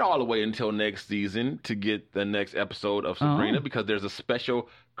have to wait all the way until next season to get the next episode of Sabrina because there's a special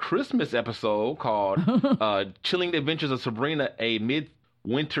Christmas episode called Chilling Adventures of Sabrina, A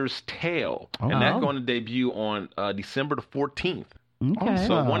Midwinter's Tale. And that's going to debut on December the 14th. Okay.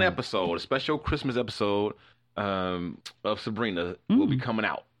 So one episode, a special Christmas episode of Sabrina will be coming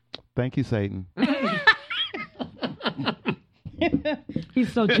out. Thank you, Satan.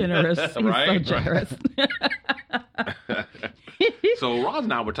 He's so generous. He's so generous. So Roz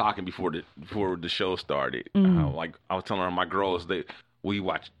and I were talking before the show started. Like I was telling her, my girls, we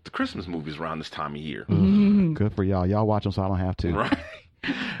watch the Christmas movies around this time of year. Good for y'all. Y'all watch them so I don't have to. Right.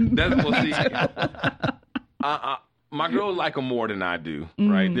 My girls like them more than I do.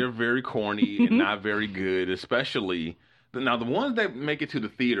 Right. They're very corny and not very good, especially. Now, the ones that make it to the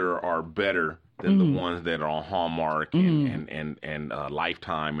theater are better than the ones that are on Hallmark and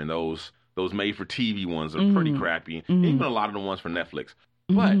Lifetime, and those made-for-TV ones are pretty crappy, even a lot of the ones for Netflix.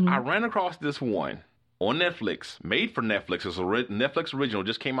 But I ran across this one on Netflix, made for Netflix. It's a Netflix original,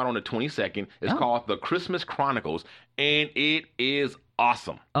 just came out on the 22nd. It's called The Christmas Chronicles, and it is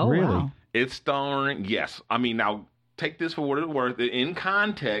awesome. Oh, really? Wow. It's starring, yes. I mean, now, take this for what it's worth. In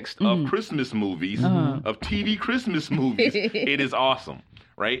context of Christmas movies, of TV Christmas movies, it is awesome,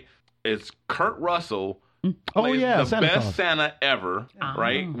 right? It's Kurt Russell plays the Santa best Claus. Santa ever,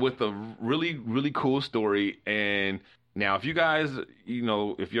 right? With a really, really cool story. And now, if you guys,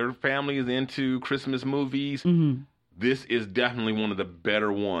 if your family is into Christmas movies, this is definitely one of the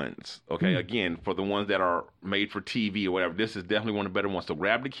better ones. Okay, again, for the ones that are made for TV or whatever, this is definitely one of the better ones. So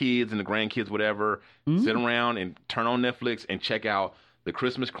grab the kids and the grandkids, whatever, sit around and turn on Netflix and check out The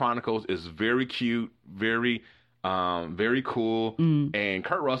Christmas Chronicles. It's very cute, very cool. And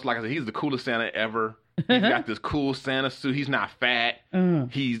Kurt Russell, like I said, he's the coolest Santa ever. He's got this cool Santa suit. He's not fat.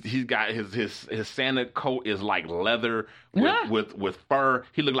 He's got his Santa coat is like leather with fur.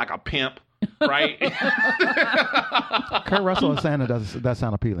 He looked like a pimp. Right? Kurt Russell as Santa does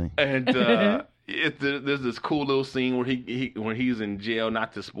sound appealing. And there's this cool little scene where he's in jail,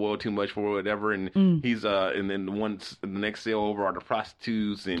 not to spoil too much for whatever, and he's and then the next cell over are the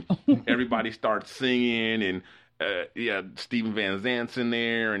prostitutes, and everybody starts singing, and Stephen Van Zant's in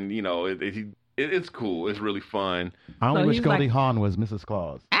there, and it's cool. It's really fun. I only wish he's Goldie like- Hawn was Mrs.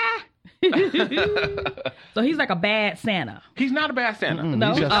 Claus. So he's like a bad Santa. He's not a bad Santa. No?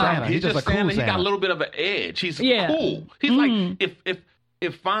 He's just Santa. He's just a cool Santa. Santa. He got a little bit of an edge. He's Yeah. cool. He's like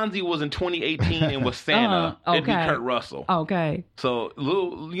if Fonzie was in 2018 and was Santa, it'd be okay. Kurt Russell. Okay. So a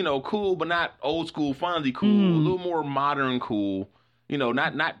little, cool, but not old school Fonzie cool. A little more modern cool.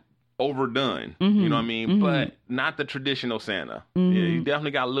 Not overdone. You know what I mean? But not the traditional Santa. Yeah, he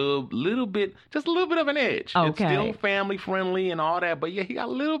definitely got a little bit, just a little bit of an edge. Okay. It's still family friendly and all that, but yeah, he got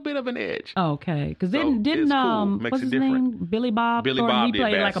a little bit of an edge. Okay. Because So didn't it's cool. Makes what's it his different. name? Billy Bob. Billy Thornton? Bob He did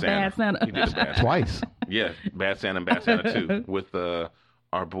played Bad like Santa. a bad Santa. He did a bad Santa. Twice. Yeah, Bad Santa and Bad Santa 2 with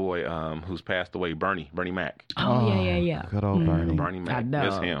our boy who's passed away, Bernie Mac. Oh, yeah. Good old Bernie. Bernie Mac. I know.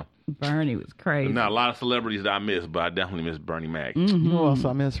 Miss him. Bernie was crazy. Now, a lot of celebrities that I miss, but I definitely miss Bernie Mac. You know what else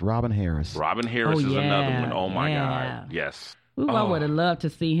I miss? Robin Harris. Robin Harris is another yeah, one. Oh, my yeah. God. Yes. Ooh, I would have loved to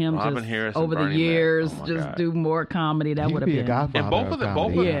see him Robin just Harris and over the Bernie Mac. years Oh, my just God. do more comedy. That He would could have be a been. godfather. And both of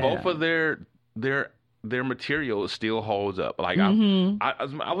comedy. their material still holds up. Like I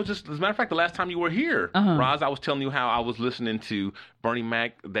was just, as a matter of fact, the last time you were here, Roz, I was telling you how I was listening to Bernie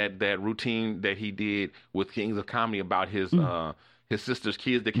Mac, that routine that he did with Kings of Comedy about his his sister's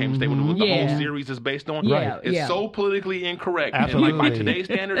kids that came to stay with him. What the whole Yeah. series is based on. Yeah, It's yeah. so politically incorrect. Absolutely. And like by today's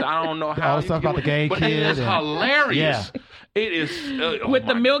standards, I don't know how All the stuff about the gay but kid it is and- hilarious. It is oh With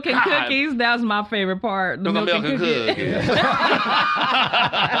the my milk and God. cookies, that was my favorite part. The Those milk are and cookies.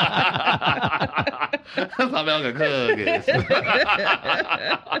 Those are milk and cookies.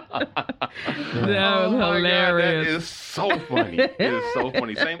 That was Oh my God, hilarious. that is so funny. It is so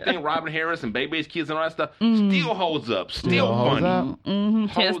funny. Same thing, Robin Harris and Baby's Kids and all that stuff still holds up. Still holds funny. up.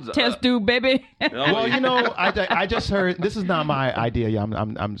 Holds Test up. tube, baby. Oh, Well, yeah. you know, I just heard, this is not my idea. Yeah,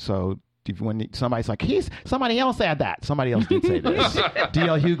 I'm so, when somebody's like, somebody else said that. Somebody else did say this.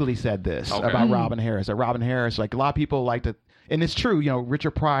 D.L. Hughley said this Okay. about Robin Harris. Robin Harris, like a lot of people like to, and it's true, you know,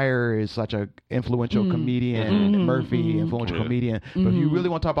 Richard Pryor is such a influential comedian, Murphy, influential comedian. But if you really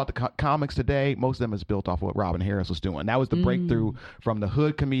want to talk about the comics today, most of them is built off of what Robin Harris was doing. That was the breakthrough from the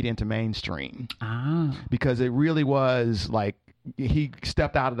hood comedian to mainstream. Because it really was like, he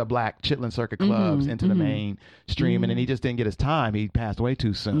stepped out of the black Chitlin Circuit clubs into the mainstream, and then he just didn't get his time. He passed away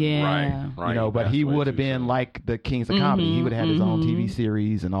too soon. Yeah. Right. You know, but he would have been like the Kings of Comedy. He would have had his own TV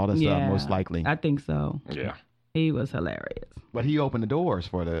series and all that stuff, most likely. I think so. Yeah. He was hilarious. But he opened the doors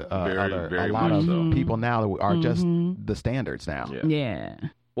for the Very a lot much of so. people now that are just the standards now. Yeah. Yeah.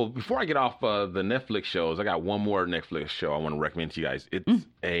 Well, before I get off the Netflix shows, I got one more Netflix show I want to recommend to you guys. It's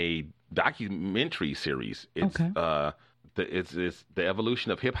a documentary series. It's Okay. it's the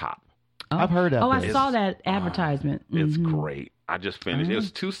evolution of hip hop. I've heard of Oh, I this. saw that advertisement. It's great. I just finished. It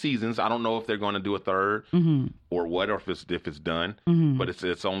was 2 seasons. I don't know if they're going to do a third or what, or if it's done. But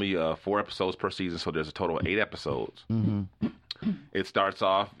it's only 4 episodes per season, so there's a total of 8 episodes. It starts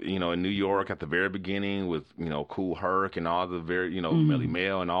off, you know, in New York at the very beginning with, you know, Kool Herc and all the very, you know, Melly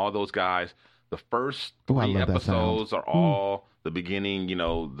Mel and all those guys. The first Ooh, I 3 love that sound. episodes are all the beginning, you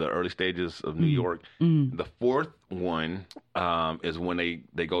know, the early stages of New York. The 4th one is when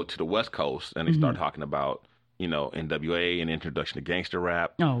they go to the West Coast and they start talking about, you know, NWA and introduction to gangster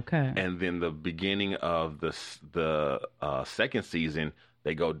rap. Oh, okay. And then the beginning of the 2nd season,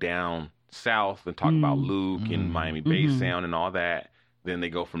 they go down south and talk about Luke and Miami Bass sound and all that. Then they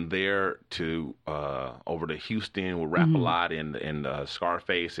go from there to over to Houston with Rap a Lot and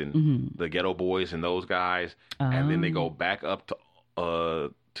Scarface and the Ghetto Boys and those guys. And then they go back up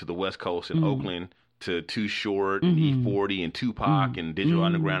to the West Coast in Oakland to Too Short and E40 and Tupac and Digital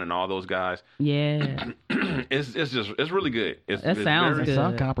Underground and all those guys. Yeah. It's really good. It's sounds very, It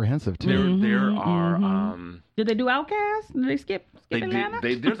sounds comprehensive too. There are Did they do Outcast? Did they skip they Atlanta?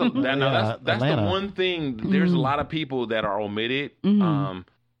 did. There's a that, now that's the Atlanta. one thing. There's a lot of people that are omitted.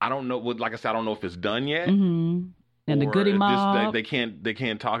 I don't know. Like I said, I don't know if it's done yet. And the or Goody if this- Mob. They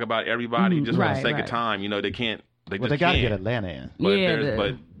can't talk about everybody just for the Right, sake right. of time. You know, they can't. They Well, just they got to can't. get Atlanta in. But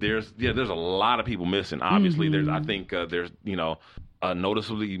Yeah, there's a lot of people missing. Obviously, there's I think there's you know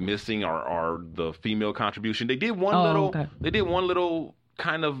noticeably missing are the female contribution. They did one little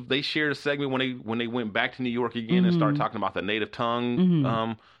kind of they shared a segment when they went back to New York again and started talking about the native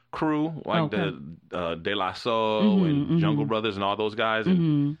tongue crew like the De La Soul and Jungle Brothers and all those guys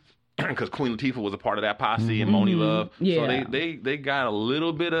and. Because Queen Latifah was a part of that posse and Moni Love, Yeah. so they got a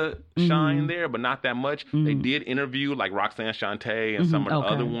little bit of shine there, but not that much. They did interview like Roxanne Shante and some of the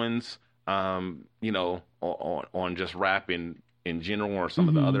other ones, you know, on just rap in general or some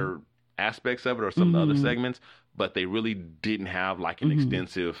of the other aspects of it or some of the other segments. But they really didn't have like an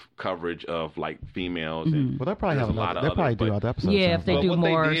extensive coverage of like females. And Well, they'll probably there's have a lot another. of They'll probably others, do but- other episodes. Yeah, sounds if they like. do what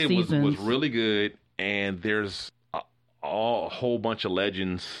more they did was seasons. really good, and there's a whole bunch of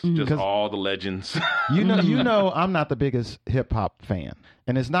legends, just 'Cause- all the legends. you know, I'm not the biggest hip hop fan,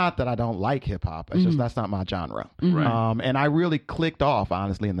 and it's not that I don't like hip hop. It's just that's not my genre. Right. And I really clicked off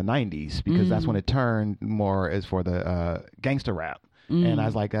honestly in the '90s because that's when it turned more as for the gangster rap. And I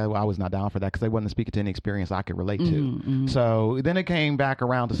was like, I was not down for that because they wasn't speaking to any experience I could relate to. So then it came back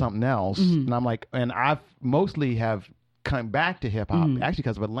around to something else, and I'm like, and I've mostly have come back to hip hop actually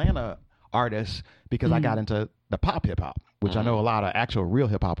because of Atlanta artists because I got into the pop hip hop, which I know a lot of actual real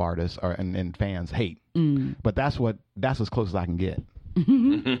hip hop artists are and fans hate. But that's as close as I can get.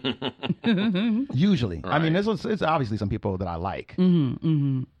 Usually, I mean, it's obviously some people that I like.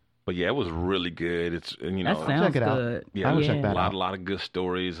 But yeah, it was really good. It's you know, That sounds check it out. good. yeah, I will check that a out. lot of good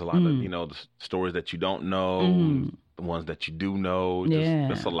stories, a lot of you know the stories that you don't know, the ones that you do know.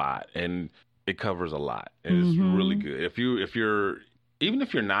 It's a lot, and it covers a lot. And it's really good. If you're even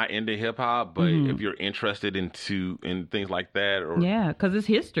if you're not into hip hop, but if you're interested in things like that, or because it's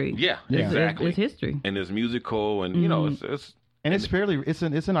history. yeah, Yeah. exactly, It's history. and it's musical, and you know it's And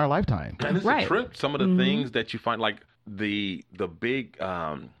it's in our lifetime. and it's Right. a trip. Some of the things that you find, like the big,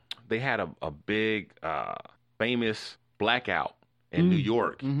 they had a big famous blackout in New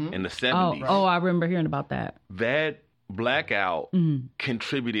York in the 70s. Oh, I remember hearing about that. That blackout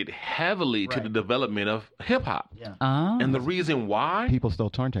contributed heavily to the development of hip hop. Yeah. And the reason why People stole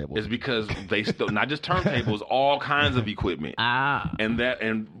turntables. is because they stole not just turntables, all kinds of equipment. And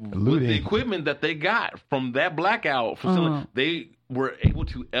with the equipment that they got from that blackout facility, they were able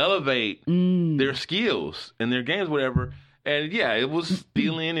to elevate their skills in their games, whatever. And yeah, it was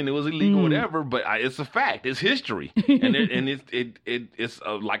stealing and it was illegal, whatever. But it's a fact. It's history, and it's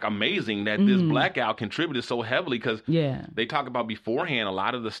like amazing that this blackout contributed so heavily because they talk about beforehand a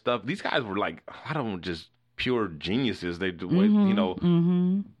lot of the stuff. These guys were like a lot of them were just pure geniuses. They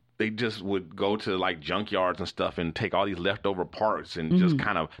they just would go to like junkyards and stuff and take all these leftover parts and just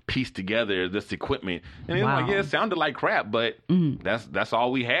kind of piece together this equipment. And it was like, yeah, it sounded like crap, but that's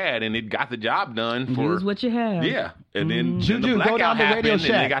all we had, and it got the job done. Use what you have. Yeah, and then Juju, the blackout go down to happened,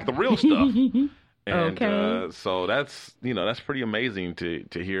 Radio and they got the real stuff. And so that's pretty amazing to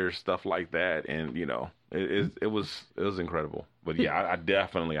hear stuff like that, and it was incredible. But yeah, I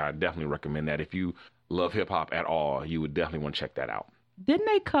definitely recommend that if you love hip hop at all, you would definitely want to check that out. Didn't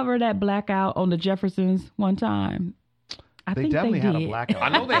they cover that blackout on the Jeffersons one time? I think definitely they had did. a blackout. I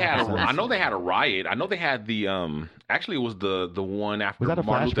know they had a riot. I know they had the actually it was the one after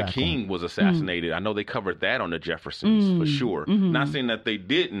Martin Luther King was assassinated. I know they covered that on the Jeffersons for sure. Not saying that they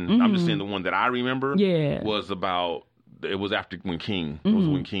didn't. I'm just saying the one that I remember was about it was after when King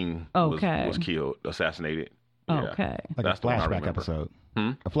was killed, assassinated. Okay. Like That's a the one I flashback remember. episode.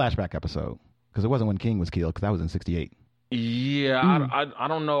 A flashback episode. Because it wasn't when King was killed, because that was in 68. Yeah, I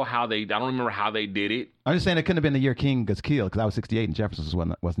don't know how I don't remember how they did it. I'm just saying it couldn't have been the year King was killed, because that was 68 and Jefferson's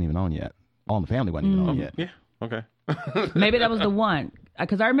wasn't even on yet. All in the Family wasn't even on yet. Yeah, okay. Maybe that was the one.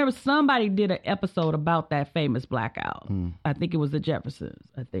 Because I remember somebody did an episode about that famous blackout. I think it was the Jeffersons,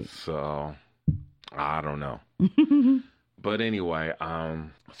 I think. So, I don't know. But anyway,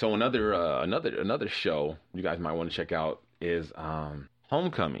 so another show you guys might want to check out is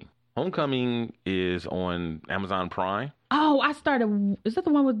Homecoming. Homecoming is on Amazon Prime. Oh, is that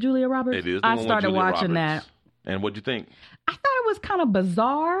the one with Julia Roberts? It is the I one with started Julia watching Roberts. that. And what'd you think? I thought it was kind of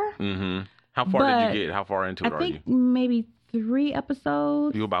bizarre. How far did you get? How far into it I are think you? maybe 3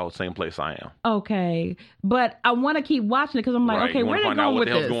 episodes. You're about the same place I am. Okay. But I want to keep watching it because I'm like, Right. okay, You where wanna are they find out going what with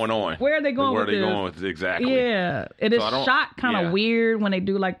the hell's this? going on. Where are they going Where with are they this? going with this? Exactly. Yeah. It is So I don't- shot kind of yeah. weird when they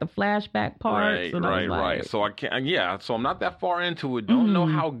do like the flashback parts. Right. So I can't. Yeah. So I'm not that far into it. Don't know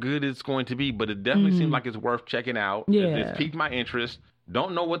how good it's going to be, but it definitely seems like it's worth checking out. Yeah. It's piqued my interest.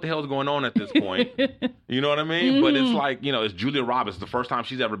 Don't know what the hell's going on at this point. You know what I mean? But it's like, it's Julia Roberts, the first time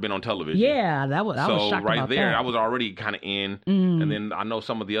she's ever been on television. Yeah, I was shocked right about there, that. I was already kind of in. And then I know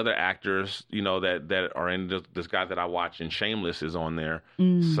some of the other actors, that are in this guy that I watch in Shameless is on there.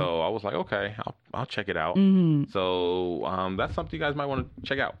 So I was like, okay, I'll check it out. So that's something you guys might want to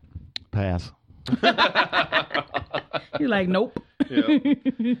check out. Pass. You're like, nope. Yeah.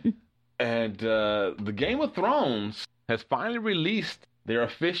 And the Game of Thrones has finally released their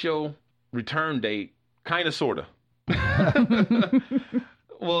official return date, kind of, sort of.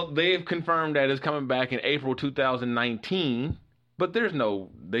 Well, they've confirmed that it's coming back in April 2019, but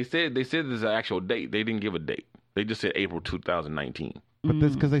they said there's an actual date. They didn't give a date. They just said April 2019. But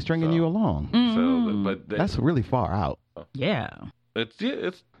this because they're stringing you along. So, but That's really far out. Yeah.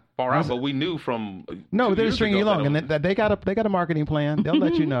 It's far out, but we knew from No, 2 they're years stringing you ago along, and they got a marketing plan. They'll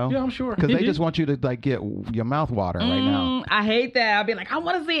let you know. Yeah, I'm sure. Because they just want you to like get your mouth watering right now. I hate that. I'll be like, I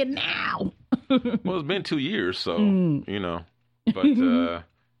want to see it now. Well, it's been 2 years, so But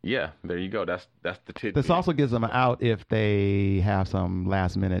yeah, there you go. That's the tidbit. This also gives them out if they have some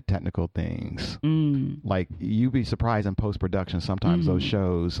last minute technical things. Like you'd be surprised in post production. Sometimes those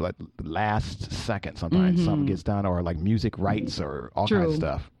shows, like last second, sometimes something gets done, or like music rights or all kinds of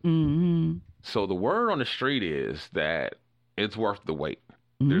stuff. So the word on the street is that it's worth the wait.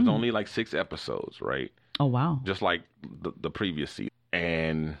 There's only like 6 episodes, right? Oh wow! Just like the previous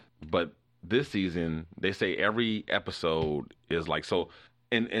season, but this season they say every episode is like so.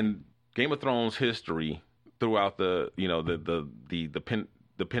 In Game of Thrones history, throughout the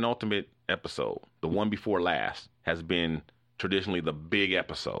penultimate episode, the one before last, has been traditionally the big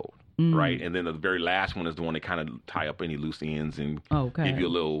episode, right? And then the very last one is the one that kind of tie up any loose ends and give you a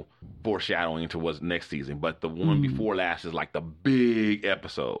little foreshadowing into what's next season. But the one before last is like the big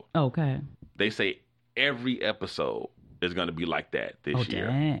episode. Okay. They say every episode is going to be like that this year.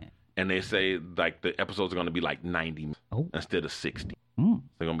 Dang. And they say like the episodes are going to be like 90 instead of 60.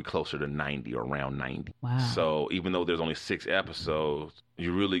 They're going to be closer to 90 or around 90. Wow. So even though there's only 6 episodes,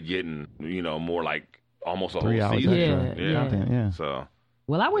 you're really getting, more like almost a 3 whole hours season. extra. Yeah. Yeah. So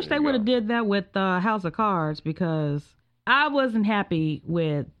Well, I wish There they you would have go. did that with House of Cards because I wasn't happy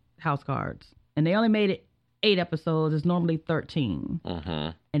with House Cards, and they only made it 8 episodes. It's normally 13,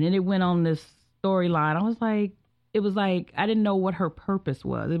 and then it went on this storyline. I was like, I didn't know what her purpose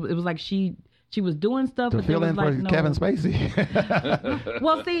was. It was like she was doing stuff, to fill in for Kevin Spacey.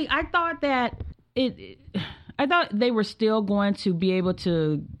 Well, see, I thought that I thought they were still going to be able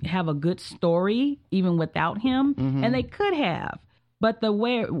to have a good story even without him, and they could have. But the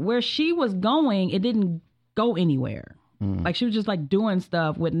where she was going, it didn't go anywhere. Like she was just like doing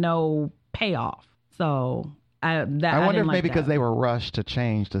stuff with no payoff. So I wonder if maybe because they were rushed to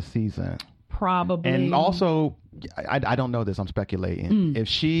change the season. Probably. And also, I don't know this. I'm speculating. If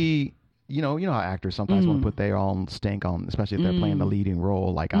she, you know how actors sometimes want to put their own stink on, especially if they're playing the leading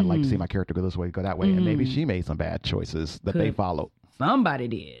role. Like I'd like to see my character go this way, go that way, and maybe she made some bad choices that they followed. Somebody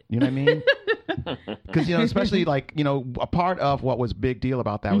did. You know what I mean? Because especially like a part of what was big deal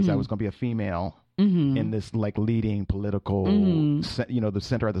about that was that was going to be a female in this like leading political, the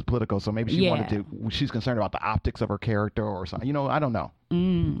center of the political. So maybe she wanted to. She's concerned about the optics of her character or something. I don't know.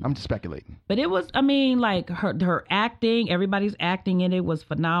 I'm just speculating. But it was, I mean, like her acting. Everybody's acting in it was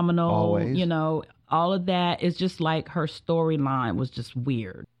phenomenal. Always. All of that. It's just like her storyline was just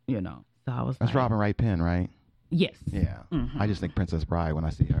weird. So I was. That's Robin Wright Penn, right? Yes. Yeah. I just think Princess Bride when I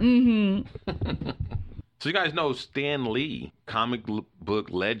see her. So you guys know Stan Lee, comic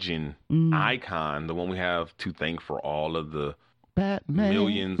book legend, icon, the one we have to thank for all of the Batman.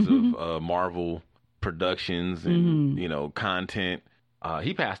 millions of Marvel productions and content.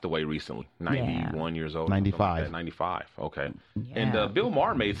 He passed away recently, 91 years old. 95. Like 95. Okay. Yeah. And Bill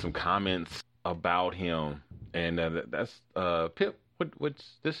Maher made some comments about him, and that's Pip.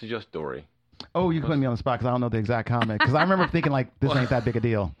 This is your story. Oh, you put me on the spot because I don't know the exact comment. Because I remember thinking like this ain't that big a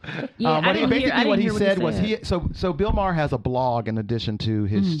deal. Yeah, what he said was so Bill Maher has a blog in addition to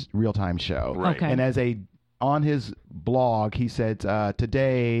his real time show. Right. Okay. And on his blog he said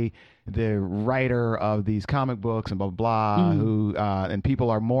today the writer of these comic books and blah blah, blah who and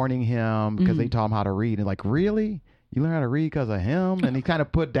people are mourning him because they taught him how to read, and like, really? You learn how to read because of him? And he kind of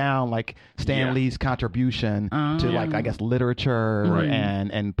put down like Stan Lee's contribution to like, I guess, literature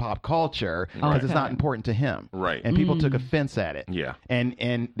and pop culture because it's not important to him. Right. And people took offense at it. Yeah.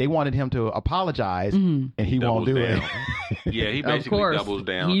 And they wanted him to apologize and he won't do it. Yeah, he basically doubles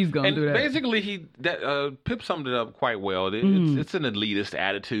down. He's going to do that. Basically, Pip summed it up quite well. It's an elitist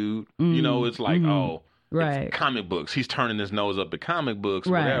attitude. It's like, it's comic books. He's turning his nose up at comic books,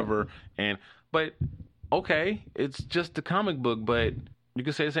 whatever. But okay, it's just a comic book, but you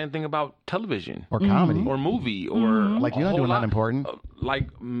could say the same thing about television or comedy or movie or like you're not doing nothing important. Like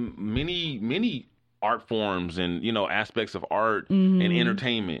many art forms and aspects of art and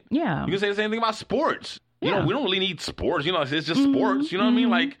entertainment. Yeah, you can say the same thing about sports. Yeah. We don't really need sports. It's just sports. You know what I mean?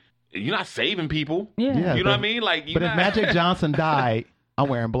 Like you're not saving people. Yeah, you know what I mean? Like, but if Magic Johnson died, I'm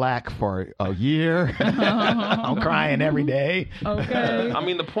wearing black for a year. I'm crying every day. Okay. I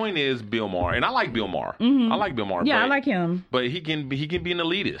mean, the point is Bill Maher, and I like Bill Maher. I like Bill Maher. Yeah, I like him. But he can be an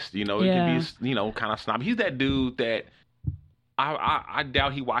elitist. He can be kind of snob. He's that dude that I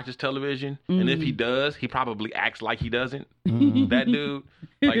doubt he watches television, and if he does, he probably acts like he doesn't. That dude.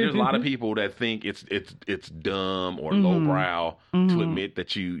 Like, there's a lot of people that think it's dumb or lowbrow to admit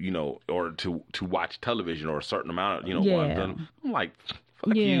that or to watch television or a certain amount of I'm like,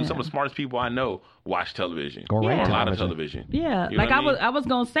 fuck you. Some of the smartest people I know watch television or a lot of television. Yeah, like I was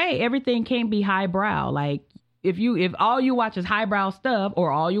gonna say, everything can't be highbrow. Like if all you watch is highbrow stuff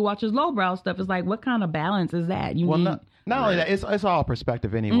or all you watch is lowbrow stuff, it's like, what kind of balance is that? Not only that, it's all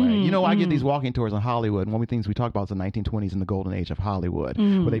perspective anyway. I get these walking tours in Hollywood, and one of the things we talk about is the 1920s and the golden age of Hollywood,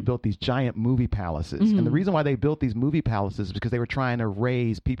 where they built these giant movie palaces. And the reason why they built these movie palaces is because they were trying to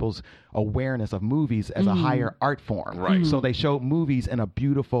raise people's awareness of movies as a higher art form. Right. So they showed movies in a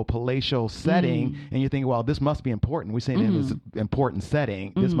beautiful palatial setting, and you think, well, this must be important. We're saying in this important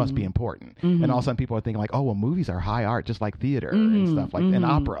setting, this must be important. And all of a sudden people are thinking like, oh, well, movies are high art, just like theater and stuff, like and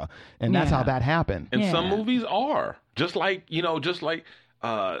opera. And that's how that happened. And some movies are. Just like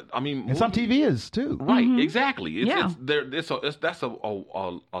I mean, and some TV is too. Right, exactly. That's a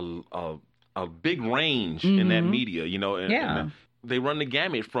big range in that media, and they run the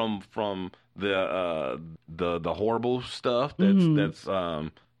gamut from the horrible stuff that's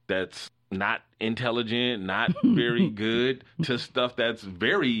not intelligent, not very good, to stuff that's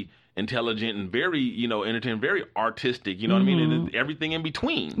very intelligent and very entertaining, very artistic. You know what I mean? And everything in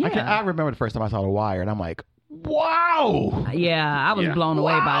between. I remember the first time I saw The Wire, and I'm like, Wow. Yeah, I was blown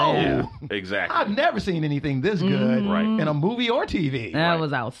away by that. Yeah, exactly. I've never seen anything this good Right. in a movie or TV. That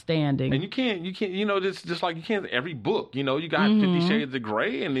was outstanding. And you can't, it's just like you can't, every book, you got 50 Shades of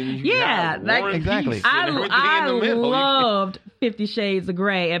Grey, and then you got War and exactly. Peace and everything I in the middle. loved 50 Shades of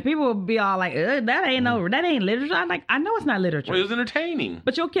Grey, and people would be all like, that ain't literature. I'm like, I know it's not literature. Well, it was entertaining.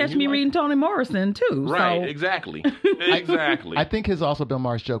 But you'll catch me reading Toni Morrison, too. Right, so. exactly. Exactly. I think Bill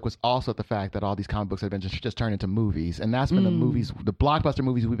Maher's joke was also the fact that all these comic books have been just turned into movies, and that's been the blockbuster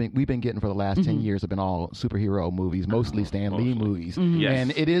movies we've been getting for the last 10 years have been all superhero movies, mostly Stan Lee movies, Yes.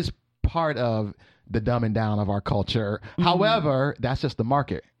 and it is part of the dumbing down of our culture. However, that's just the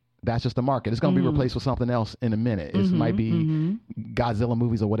market. That's just the market. It's going to be replaced with something else in a minute. It might be Godzilla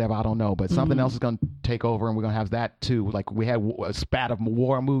movies or whatever. I don't know. But something else is going to take over, and we're going to have that too. Like we had a spat of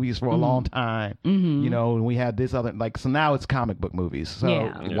war movies for a long time, and we had this other, so now it's comic book movies.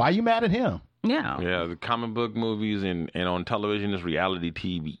 So why are you mad at him? Yeah, the comic book movies and on television is reality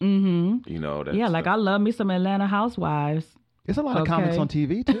TV. That's I love me some Atlanta Housewives. There's a lot of comics on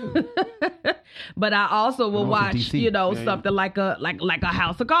TV too. But I also will watch, DC. something like a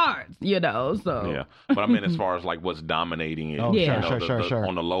House of Cards, so. Yeah, but I mean, as far as like what's dominating it, sure.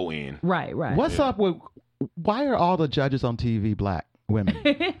 on the low end. Right. What's up with, why are all the judges on TV black women?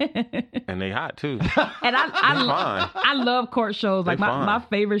 And they hot too. And I love court shows. Like my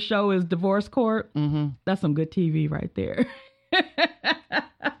favorite show is Divorce Court. That's some good TV right there.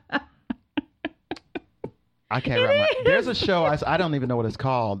 I can't remember. There's a show, I don't even know what it's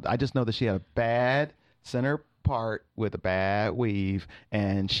called. I just know that she had a bad center part with a bad weave,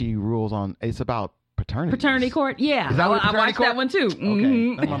 and she rules on, it's about paternity. Paternity court? Yeah. Is that what I watched that one too.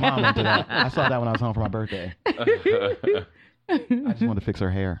 Okay. My mom went to that. I saw that when I was home for my birthday. I just wanted to fix her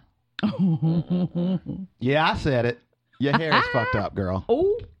hair. Yeah, I said it. Your hair is fucked up, girl.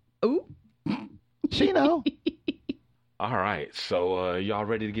 Ooh. She know. All right, so y'all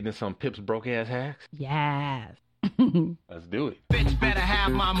ready to get in some Pip's broke ass hacks? Yes. Let's do it. Bitch better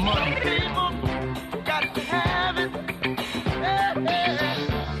have my money. People got to have it.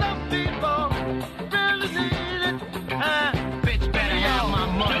 Some people really need it. Bitch better have my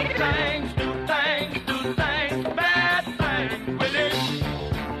money. Do things, bad things with it.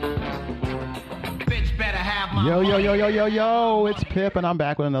 Bitch better have my money. Yo, it's Pip, and I'm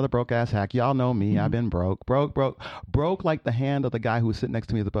back with another broke ass hack. Y'all know me. I've been broke like the hand of the guy who was sitting next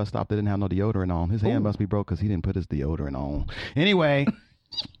to me at the bus stop that didn't have no deodorant on. His hand must be broke because he didn't put his deodorant on. Anyway,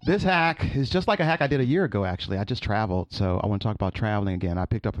 this hack is just like a hack I did a year ago, actually. I just traveled, so I want to talk about traveling again. I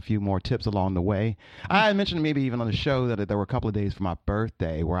picked up a few more tips along the way. I had mentioned maybe even on the show that there were a couple of days for my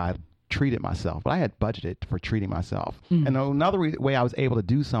birthday where I treated myself, but I had budgeted for treating myself. And another way I was able to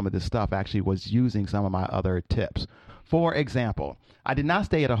do some of this stuff actually was using some of my other tips. For example, I did not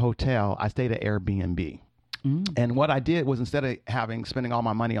stay at a hotel. I stayed at Airbnb. And what I did was, instead of spending all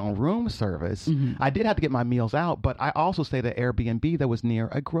my money on room service, I did have to get my meals out, but I also stayed at Airbnb that was near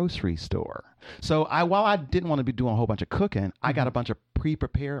a grocery store. So while I didn't want to be doing a whole bunch of cooking, I got a bunch of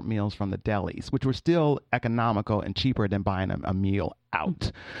pre-prepared meals from the delis, which were still economical and cheaper than buying a meal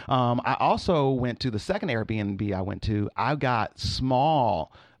out. I also went to the second Airbnb I went to. I got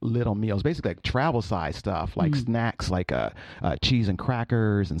small little meals, basically like travel size stuff, like snacks, like cheese and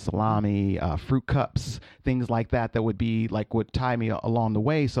crackers and salami, fruit cups, things like that would be like would tie me along the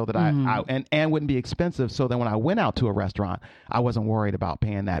way, so that I wouldn't be expensive. So that when I went out to a restaurant, I wasn't worried about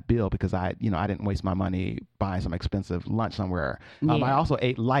paying that bill because I didn't waste my money buying some expensive lunch somewhere. I also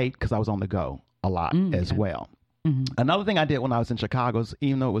ate light because I was on the go a lot as well. Another thing I did when I was in Chicago,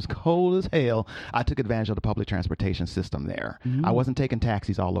 even though it was cold as hell, I took advantage of the public transportation system there. I wasn't taking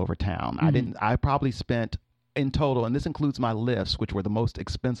taxis all over town. I probably spent in total, and this includes my lifts, which were the most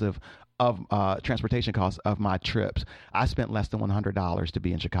expensive of transportation costs of my trips. I spent less than $100 to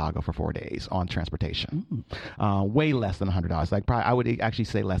be in Chicago for 4 days on transportation. Way less than $100. I would actually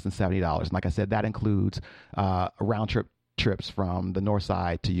say less than $70. And like I said, that includes round trip trips from the north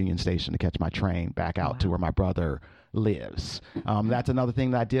side to Union Station to catch my train back out to where my brother lives. That's another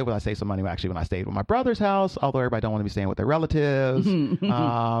thing that I did. I saved some money actually when I stayed with my brother's house, although everybody don't want to be staying with their relatives.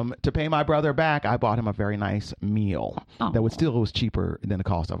 To pay my brother back, I bought him a very nice meal that was cheaper than the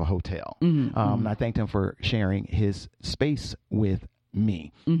cost of a hotel. And I thanked him for sharing his space with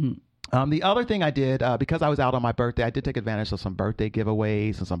me. The other thing I did, because I was out on my birthday, I did take advantage of some birthday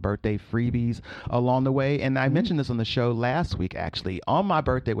giveaways and some birthday freebies along the way. And I mentioned this on the show last week, actually. On my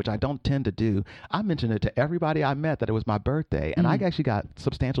birthday, which I don't tend to do, I mentioned it to everybody I met that it was my birthday. And I actually got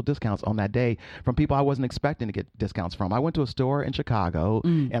substantial discounts on that day from people I wasn't expecting to get discounts from. I went to a store in Chicago,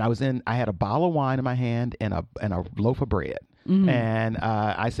 and I had a bottle of wine in my hand and a loaf of bread. And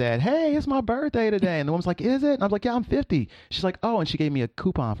I said, hey, it's my birthday today. And the woman's like, is it? And I was like, yeah, I'm 50. She's like, oh, and she gave me a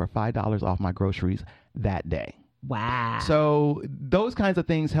coupon for $5 off my groceries that day. Wow. So those kinds of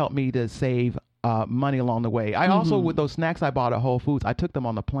things help me to save money along the way. I also, with those snacks I bought at Whole Foods, I took them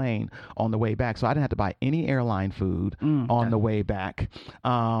on the plane on the way back, so I didn't have to buy any airline food on the way back.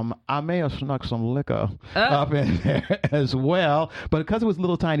 I may have snuck some liquor up in there as well, but because it was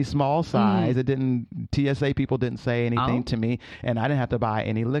little tiny small size, it didn't. TSA people didn't say anything to me, and I didn't have to buy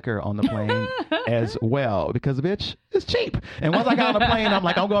any liquor on the plane as well because, bitch, it's cheap. And once I got on the plane, I'm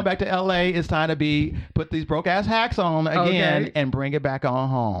like, I'm going back to LA. It's time to put these broke ass hacks on again and bring it back on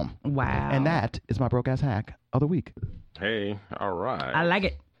home. Wow. And that is my broke ass hack of the week. Hey, all right. I like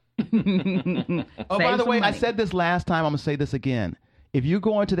it. Oh, by the way, I said this last time. I'm going to say this again. If you're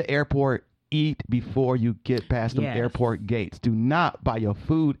going to the airport, eat before you get past the airport gates. Do not buy your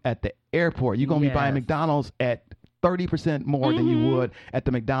food at the airport. You're going to be buying McDonald's at 30% more than you would at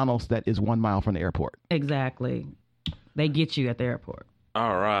the McDonald's that is 1 mile from the airport. Exactly. They get you at the airport.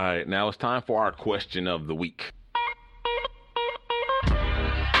 All right. Now it's time for our question of the week.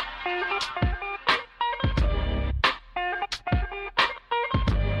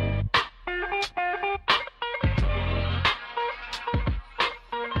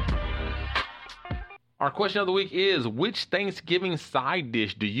 Our question of the week is, which Thanksgiving side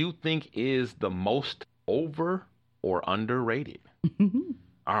dish do you think is the most over or underrated?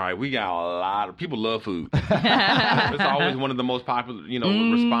 All right, we got a lot of people love food. It's always one of the most popular,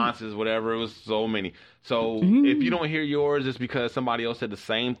 responses, whatever. It was so many. So if you don't hear yours, it's because somebody else said the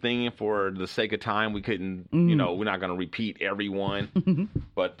same thing. For the sake of time, we couldn't, we're not going to repeat everyone.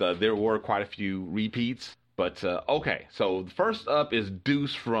 But there were quite a few repeats. But okay, so first up is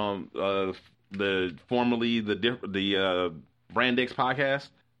Deuce from formerly the Brand X podcast.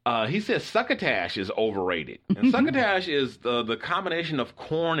 He says succotash is overrated. And succotash is the combination of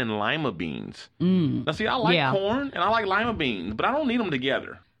corn and lima beans. Now, see, I like corn and I like lima beans, but I don't need them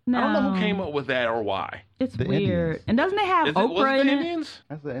together. No. I don't know who came up with that or why. It's The weird. Indians. And doesn't it have okra in the it? Indians?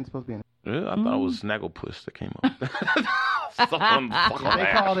 That's the supposed to be in it. Yeah, I thought it was Snagglepuss that came up with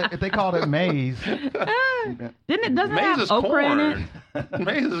that. They called it maize. Doesn't it Maize have is okra corn. in it?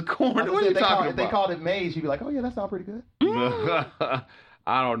 Maize is corn. What are you talking If they about? called it maize, you'd be like, oh yeah, that sounds pretty good.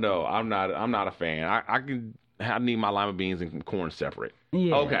 I don't know. I'm not a fan. I need my lima beans and corn separate.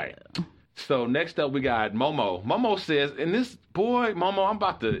 Yeah. Okay. So next up we got Momo. Momo says, and this boy, Momo, I'm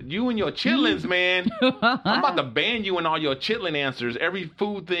about to, you and your chitlins, man. I'm about to ban you and all your chitlin answers. Every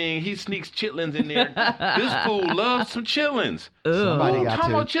food thing, he sneaks chitlins in there. This fool loves some chitlins. Somebody got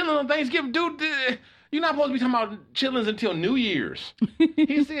Talking to. about chitlins on Thanksgiving, dude. You're not supposed to be talking about chitlins until New Year's.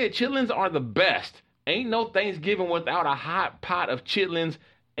 He said chitlins are the best. Ain't no Thanksgiving without a hot pot of chitlins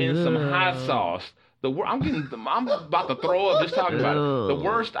and some hot sauce. I'm about to throw up just talking about it. The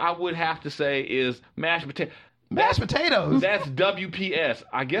worst I would have to say is mashed potato. Mashed potatoes. That's WPS.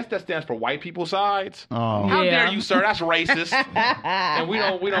 I guess that stands for white people sides. Oh. How Yeah. dare you, sir? That's racist. And we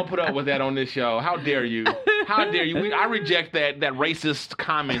don't put up with that on this show. How dare you? How dare you? I reject that racist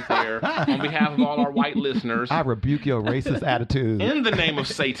comment there on behalf of all our white listeners. I rebuke your racist attitude. In the name of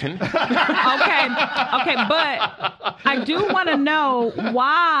Satan. Okay, but I do want to know,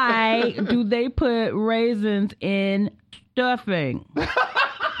 why do they put raisins in stuffing?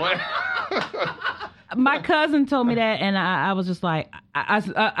 My cousin told me that, and I was just like,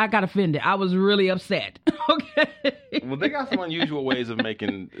 I got offended. I was really upset. Okay. Well, they got some unusual ways of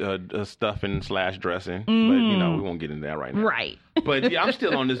making stuffing / dressing, but we won't get into that right now. Right. But yeah, I'm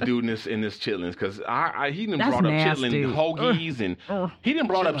still on this dude in this chitlins because he didn't That's brought up nasty. chitlin hoagies and he didn't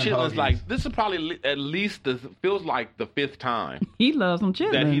brought up Chitlin chitlins like this is probably at least feels like the 5th time He loves some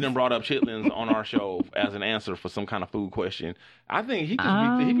chitlins. that he done brought up chitlins on our show as an answer for some kind of food question. I think he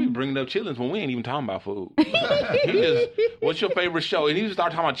be bringing up chitlins when we ain't even talking about food. He just, what's your favorite show? And he just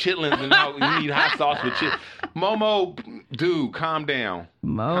start talking about chitlins and how you need hot sauce with chitlins. Momo, dude, calm down.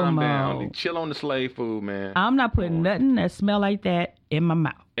 Calm down. Chill on the slave food, man. I'm not putting nothing that smell like that in my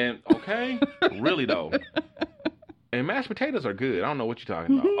mouth. And okay, really though. And mashed potatoes are good. I don't know what you're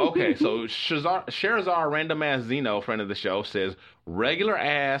talking about. Okay, so Sherazar Random Ass Zeno, friend of the show, says regular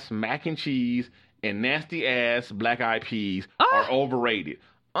ass mac and cheese and nasty ass black eyed peas are overrated.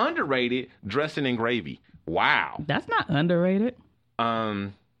 Underrated, dressing and gravy. Wow. That's not underrated. I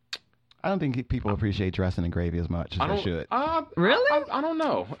don't think people appreciate dressing and gravy as much as they should. Really? I don't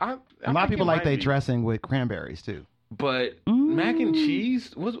know. A lot of people like their dressing with cranberries too. But mac and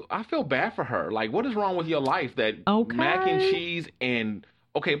cheese I feel bad for her. Like, what is wrong with your life that mac and cheese and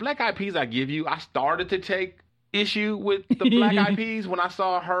black eyed peas I give you. I started to take issue with the black eyed peas when I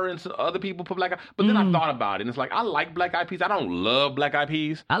saw her and some other people put black eyed, but then I thought about it and it's like, I like black eyed peas. I don't love black eyed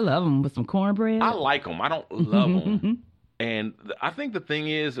peas. I love them with some cornbread. I like them. I don't love them. And I think the thing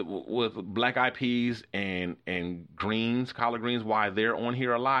is with black eyed peas and greens, collard greens, why they're on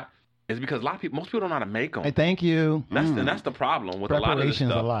here a lot is because most people don't know how to make them. Hey, thank you. And that's the problem with a lot of this stuff.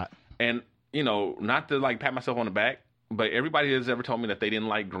 Preparation's a lot. And, you know, not to like pat myself on the back, but everybody has ever told me that they didn't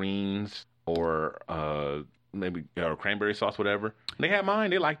like greens or maybe cranberry sauce, whatever. They had mine.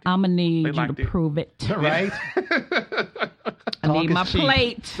 They liked it. I'm going to need you to prove it. Right? I need my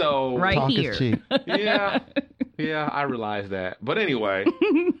plate right here. Talk is cheap. Yeah, I realize that. But anyway,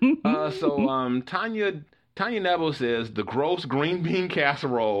 Tanya Neville says the gross green bean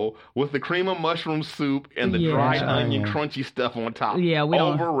casserole with the cream of mushroom soup and the dried onion crunchy stuff on top. Yeah,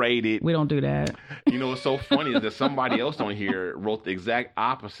 overrated. We don't do that. You know what's so funny is that somebody else on here wrote the exact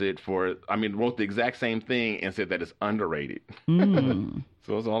opposite wrote the exact same thing and said that it's underrated.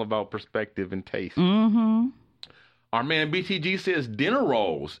 So it's all about perspective and taste. Mm-hmm. Our man BTG says dinner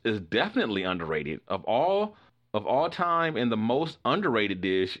rolls is definitely underrated. Of all time, and the most underrated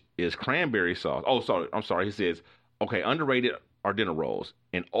dish is cranberry sauce. I'm sorry. He says, okay, underrated are dinner rolls,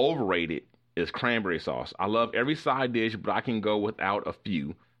 and overrated is cranberry sauce. I love every side dish, but I can go without a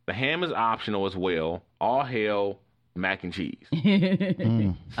few. The ham is optional as well. All hail mac and cheese.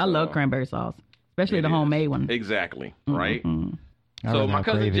 I love cranberry sauce, especially the homemade one. Exactly, right? Mm-hmm. So my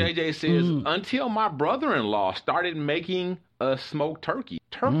cousin JJ says, until my brother-in-law started making a smoked turkey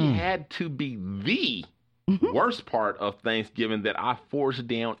had to be the worst part of Thanksgiving that I force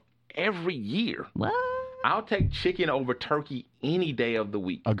down every year. What? I'll take chicken over turkey any day of the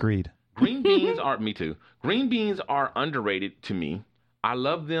week. Agreed. Green beans are, me too. Green beans are underrated to me. I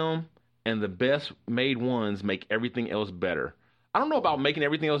love them, and the best made ones make everything else better. I don't know about making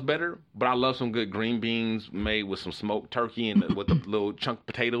everything else better, but I love some good green beans made with some smoked turkey and with the little chunk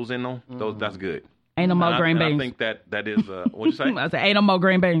potatoes in them. That's good. Ain't no more green beans. I think that is, what'd you say? I said, ain't no more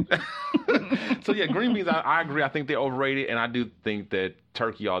green beans. So, yeah, green beans, I agree. I think they're overrated. And I do think that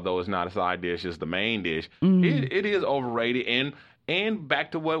turkey, although it's not a side dish, it's the main dish, it is overrated. And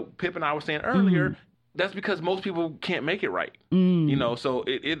back to what Pip and I were saying earlier, that's because most people can't make it right. You know, so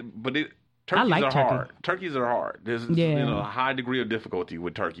turkeys are hard. Turkeys are hard. There's a high degree of difficulty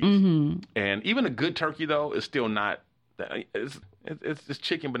with turkeys. And even a good turkey, though, is still not, it's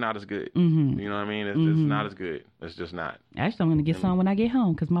chicken, but not as good. You know what I mean? It's not as good. It's just not. Actually, I'm going to get some when I get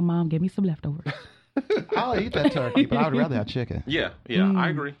home because my mom gave me some leftovers. I'll eat that turkey, but I would rather have chicken. Yeah, I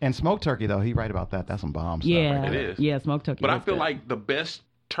agree. And smoked turkey, though, he right about that. That's some bomb stuff. Yeah, right it is. Yeah, smoked turkey. But I feel like the best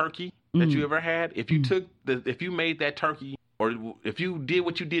turkey that you ever had, if you if you made that turkey, or if you did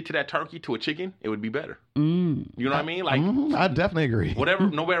what you did to that turkey to a chicken, it would be better. You know what I mean? Like, I definitely agree. Whatever,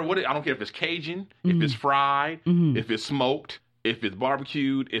 no matter what, I don't care if it's Cajun, if it's fried, if it's smoked, if it's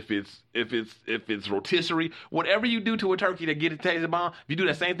barbecued, if it's rotisserie, whatever you do to a turkey to get it taste bomb, if you do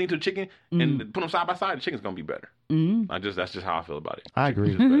that same thing to a chicken and put them side by side, the chicken's gonna be better. That's just how I feel about it. I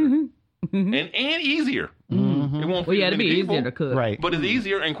agree. and easier. It won't. Well, yeah, it'd be easier to cook, right? But it's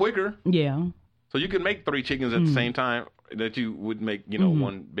easier and quicker. Yeah. So you can make 3 chickens at the same time that you would make,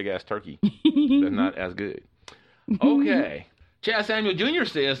 one big ass turkey. That's not as good. Okay. Chad Samuel Jr.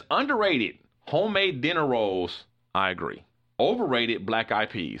 says underrated homemade dinner rolls. I agree. Overrated black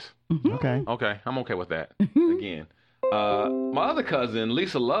eyed peas. Okay. Okay, I'm okay with that. Again, my other cousin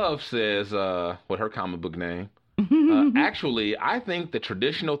Lisa Love says, with her comic book name, actually, I think the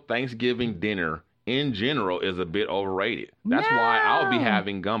traditional Thanksgiving dinner in general is a bit overrated. That's why I'll be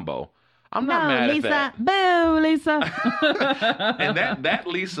having gumbo. I'm not mad Lisa. at that. Boo, Lisa. And that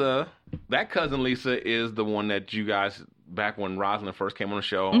Lisa, that cousin Lisa is the one that you guys, back when Rosalind first came on the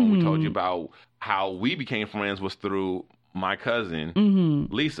show, and we told you about how we became friends was through my cousin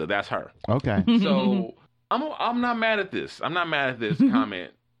Lisa. That's her. Okay. So I'm not mad at this. I'm not mad at this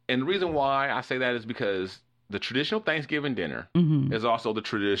comment. And the reason why I say that is because the traditional Thanksgiving dinner is also the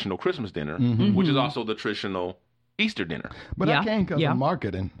traditional Christmas dinner, which is also the traditional Easter dinner. But that came because of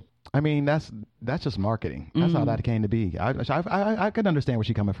marketing. I mean, that's just marketing. That's how that came to be. I could understand where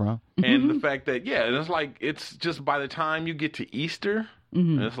she's coming from. And the fact that, it's like, it's just by the time you get to Easter,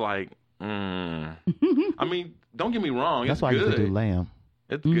 it's like, I mean, don't get me wrong. That's why I used to do lamb.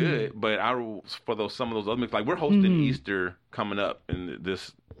 It's good, but for some of those other mix, like we're hosting Easter coming up in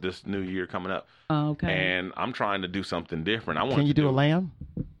this new year coming up. Oh, okay. And I'm trying to do something different. Can you do a lamb?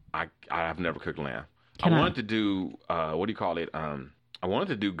 I have never cooked lamb. I wanted to do what do you call it? I wanted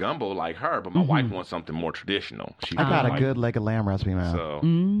to do gumbo like her, but my wife wants something more traditional. I got a good leg of lamb recipe, man. So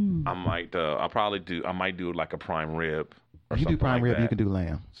I might do like a prime rib. Or you do prime like rib, that. you can do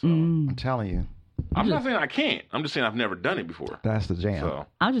lamb. So I'm telling you. I'm not saying I can't. I'm just saying I've never done it before. That's the jam. So.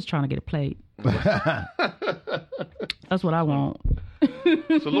 I'm just trying to get a plate. That's what I want.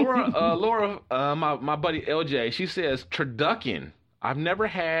 So Laura, my buddy LJ, she says turducken. I've never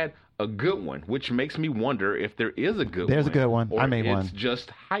had a good one, which makes me wonder if there is a good one. There's a good one. I made one. It's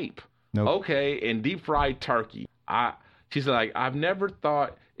just hype. Nope. Okay, and deep fried turkey. She's like, I've never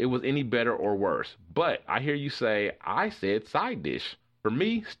thought it was any better or worse. But I hear you say, I said side dish. For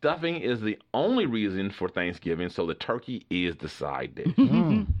me, stuffing is the only reason for Thanksgiving, so the turkey is the side dish.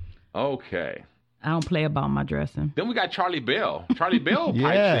 Okay. I don't play about my dressing. Then we got Charlie Bell. Charlie Bell pipes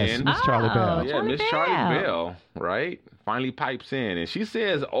Yes, in. Miss Charlie Bell. Yeah, Miss Charlie Bell, right? Finally pipes in. And she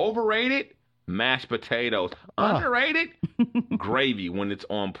says, overrated, mashed potatoes. Underrated, gravy when it's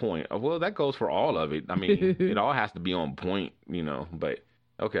on point. Well, that goes for all of it. I mean, it all has to be on point, but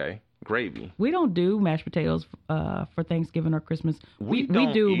okay, gravy. We don't do mashed potatoes for Thanksgiving or Christmas. We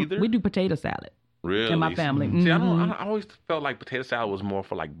don't either. We do potato salad. Really? In my family. See, I always felt like potato salad was more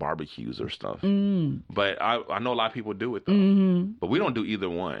for like barbecues or stuff. But I know a lot of people do it though. But we don't do either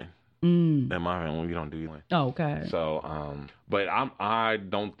one. In my family, we don't do either one. Oh, okay. So, but I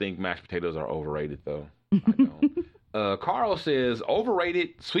don't think mashed potatoes are overrated though. I don't. Carl says overrated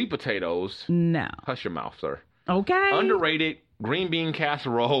sweet potatoes. No. Hush your mouth, sir. Okay. Underrated green bean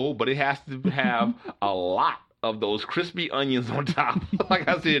casserole, but it has to have a lot of those crispy onions on top. Like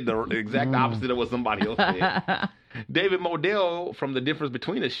I said, the exact opposite of what somebody else said. David Modell from The Difference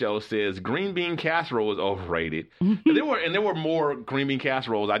Between Us show says green bean casserole is overrated. And there were more green bean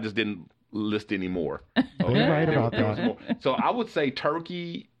casseroles. I just didn't list any more. Okay? You're right about that. So I would say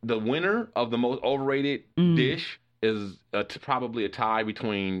turkey, the winner of the most overrated dish, is probably a tie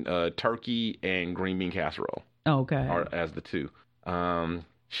between turkey and green bean casserole. Okay. Or as the two.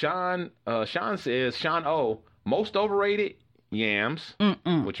 Sean says, Sean O, most overrated, yams,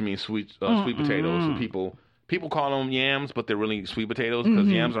 which means sweet potatoes. So people call them yams, but they're really sweet potatoes because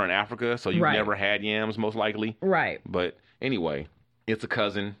yams are in Africa, so you've never had yams, most likely. Right. But anyway, it's a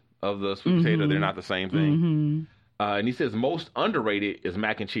cousin of the sweet potato. They're not the same thing. And he says most underrated is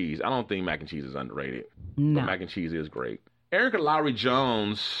mac and cheese. I don't think mac and cheese is underrated. No. But mac and cheese is great. Erica Lowry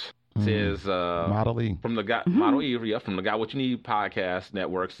Jones says Model E. From the guy Model E, from the Got What You Need podcast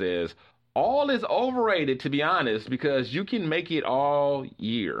network says all is overrated, to be honest, because you can make it all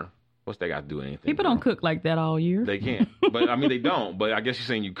year. What's that got to do with anything? People don't cook like that all year. They can't. But I mean, they don't. But I guess you're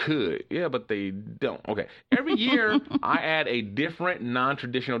saying you could. Yeah, but they don't. Okay. Every year I add a different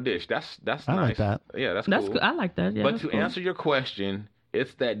non-traditional dish. That's nice. I like that. Yeah, that's That's cool. good. I like that. Yeah, But that's to cool. answer your question,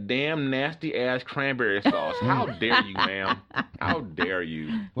 it's that damn nasty ass cranberry sauce. How dare you, ma'am? How dare you?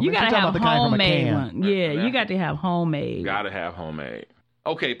 Well, you make sure gotta you're talking have about the kind from a homemade can. one. Yeah, you got to have homemade. Gotta have homemade.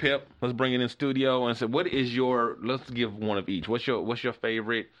 Okay, Pip, let's bring it in studio and say, what is your? Let's give one of each. What's your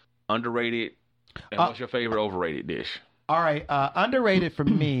favorite underrated, and what's your favorite overrated dish? All right, underrated for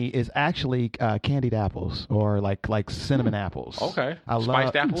me is actually candied apples or like cinnamon apples. Okay, I love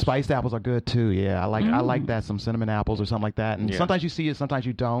spiced apples. Spiced apples are good too. Yeah, I like that, some cinnamon apples or something like that. And sometimes you see it, sometimes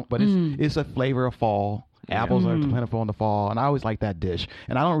you don't. But it's a flavor of fall. Apples are plentiful in the fall, and I always like that dish.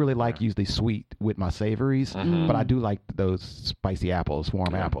 And I don't really like usually sweet with my savories, but I do like those spicy apples,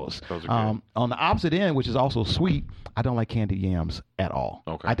 warm apples. Those are good. On the opposite end, which is also sweet, I don't like candied yams at all.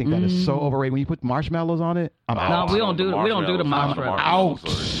 Okay. I think that is so overrated. When you put marshmallows on it, I'm out. No, we don't do the marshmallows.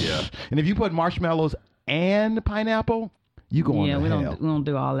 Ouch. Yeah. And if you put marshmallows and pineapple, you going to we hell. don't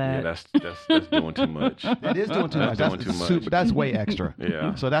do all that. Yeah, that's doing too much. That is doing too much. Doing too much. Super, that's way extra.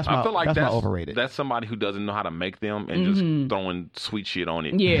 Yeah. So that's my, I feel like that's my overrated. That's somebody who doesn't know how to make them and just throwing sweet shit on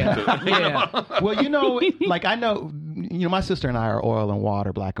it. Yeah. Yeah. Well, like I know, my sister and I are oil and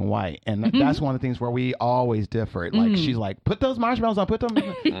water, black and white, and that's one of the things where we always differ. Like she's like, put those marshmallows on, put them,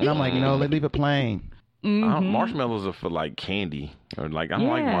 and I'm like, let's leave it plain. Marshmallows are for like candy, or like I don't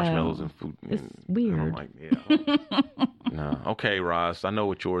like marshmallows in food. It's weird. No. Okay, Roz, I know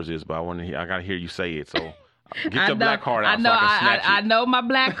what yours is, but I gotta hear you say it. So get your black card out. I know my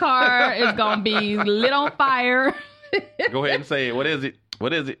black card is gonna be lit on fire. Go ahead and say it. What is it?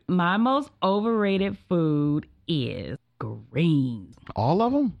 What is it? My most overrated food is greens. All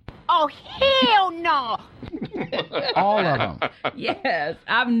of them? Oh, hell no! All of them. Yes.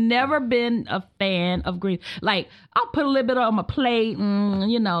 I've never been a fan of greens. Like, I'll put a little bit on my plate, but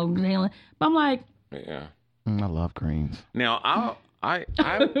I'm like, Yeah. I love greens. Now I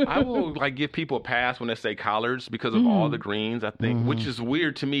will like give people a pass when they say collards because of all the greens. I think, which is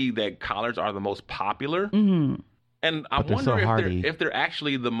weird to me that collards are the most popular. And I But they're wonder so if hardy. if they're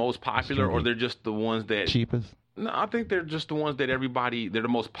actually the most popular or they're just the ones that Cheapest. No, I think they're just the ones that they're the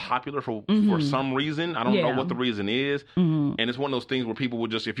most popular for some reason. I don't know what the reason is. And it's one of those things where people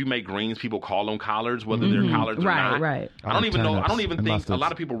would just, if you make greens, people call them collards, whether they're collards or not. Right. I don't even know. I don't even think a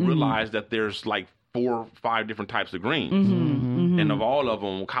lot of people realize that there's like 4 or 5 different types of greens. And of all of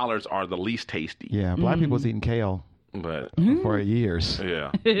them, collards are the least tasty. Yeah, black people was eating kale for years.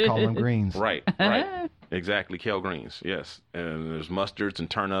 Yeah. Call them greens. Right. Exactly, kale greens, yes. And there's mustards and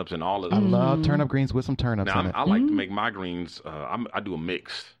turnips and all of I those. love turnip greens with some turnips in it. I like to make my greens, I do a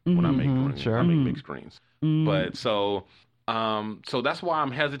mix when I make greens. Sure. I make mixed greens. But so that's why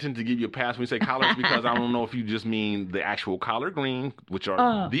I'm hesitant to give you a pass when you say collards, because I don't know if you just mean the actual collard green, which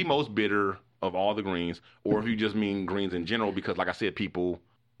are the most bitter of all the greens, or if you just mean greens in general, because like I said, people,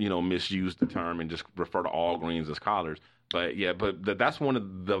 misuse the term and just refer to all greens as collards. But yeah, that's one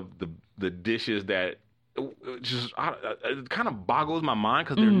of the dishes that just it kind of boggles my mind,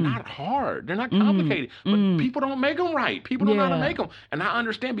 because they're not hard, they're not complicated, but people don't make them right. People don't know how to make them, and I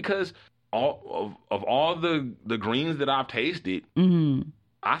understand, because all the greens that I've tasted,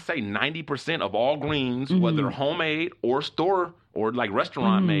 I say 90% of all greens, whether homemade or store or like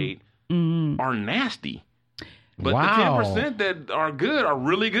restaurant made, are nasty. But the 10% that are good are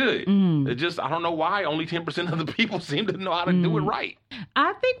really good. It's just, I don't know why only 10% of the people seem to know how to do it right.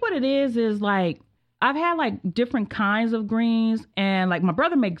 I think what it is like, I've had like different kinds of greens, and like my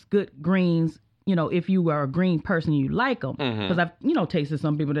brother makes good greens, if you are a green person, you like them. Because I've, tasted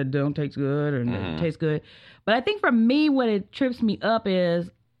some people that don't taste good or they taste good. But I think for me, what it trips me up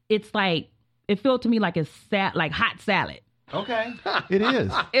is it's like, it feels to me like it's like hot salad. Okay. It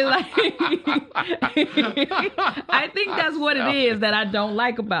is. It's like, I think that's what it is that I don't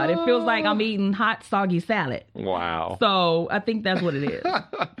like about it. It feels like I'm eating hot, soggy salad. Wow. So I think that's what it is.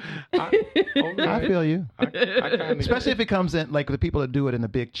 I feel you. Especially if it comes in, like the people that do it in the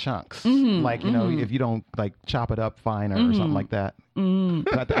big chunks. Like, if you don't like chop it up finer or something like that.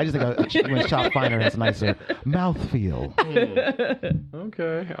 But I just think when it's chopped finer, it has a nicer mouthfeel.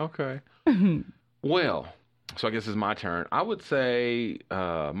 Okay. Well, so I guess it's my turn. I would say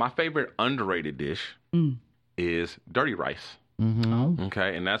my favorite underrated dish is dirty rice.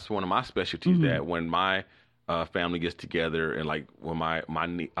 Okay, and that's one of my specialties. That when my family gets together, and like when I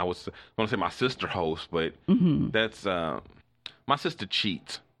was going to say my sister hosts, but that's my sister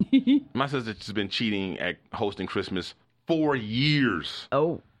cheats. My sister's been cheating at hosting Christmas for years.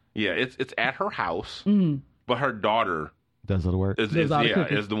 Oh, yeah, it's at her house, but her daughter does all the work. Is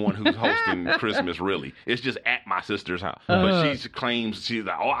the one who's hosting Christmas, really. It's just at my sister's house. But she claims, she's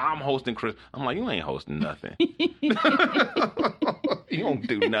like, I'm hosting Christmas. I'm like, you ain't hosting nothing. You don't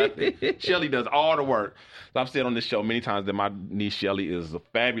do nothing. Shelly does all the work. So I've said on this show many times that my niece Shelly is a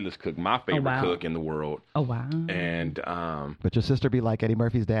fabulous cook, my favorite cook in the world. Oh, wow. And but your sister be like Eddie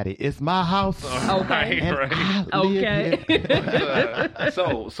Murphy's daddy. It's my house. Okay. Right. Okay.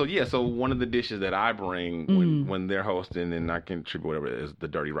 So one of the dishes that I bring when they're hosting, and I can contribute whatever it is, the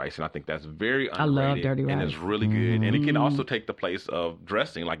dirty rice. And I think that's very underrated. I love dirty rice. And it's really good. And it can also take the place of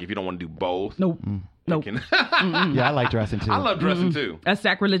dressing. Like if you don't want to do both. Nope. Yeah, I like dressing too. I love dressing too. That's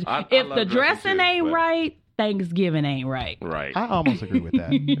sacrilege. If the dressing ain't right, Thanksgiving ain't right. Right. I almost agree with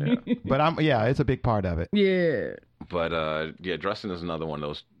that. Yeah. But it's a big part of it. Yeah. But dressing is another one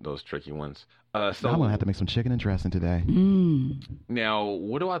of those tricky ones. So I'm gonna have to make some chicken and dressing today. Now,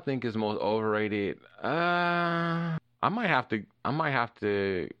 what do I think is most overrated? I might have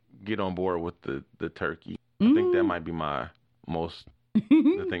to get on board with the turkey. I think that might be my most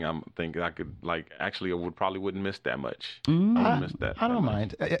the thing I'm thinking I could actually I probably wouldn't miss that much. I miss that. I don't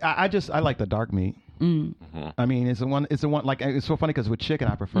mind. I like the dark meat. I mean, it's the one like it's so funny because with chicken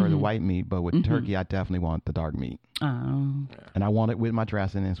I prefer the white meat, but with turkey I definitely want the dark meat. And I want it with my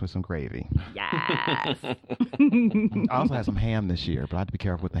dressing and with some gravy. Yes. I also had some ham this year, but I have to be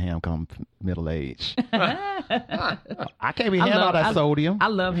careful with the ham come middle age. I can't be ham all that sodium. I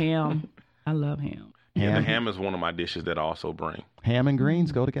love ham. Yeah, the ham is one of my dishes that I also bring. Ham and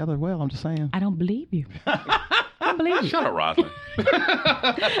greens go together well, I'm just saying. I don't believe you. I don't believe you. Shut up, Rosalind.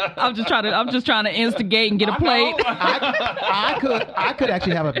 I'm just trying to instigate and get a plate. I could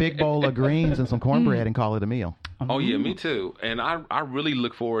actually have a big bowl of greens and some cornbread and call it a meal. Oh yeah, me too. And I really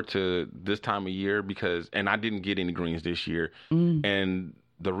look forward to this time of year and I didn't get any greens this year. And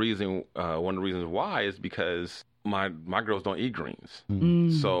the reason, one of the reasons why is because my girls don't eat greens.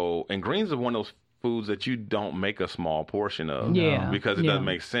 So, and greens are one of those foods that you don't make a small portion of, because it doesn't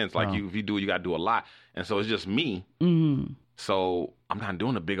make sense. Like if you do it, you got to do a lot, and so it's just me. So I'm not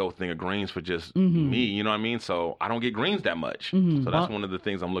doing a big old thing of greens for just me, you know what I mean? So I don't get greens that much. So that's one of the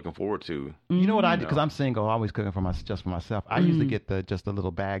things I'm looking forward to. You know what I do? Because I'm single, always cooking just for myself. I usually get just the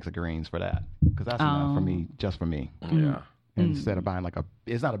little bags of greens for that. Because that's enough for me, just for me. Yeah. Instead of buying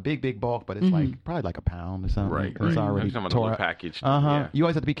it's not a big bulk, but it's like probably like a pound or something. Right. It's already You're talking about a little packaged. Yeah. You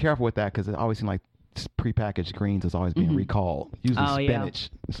always have to be careful with that because it always seems like prepackaged greens is always being recalled. Usually spinach,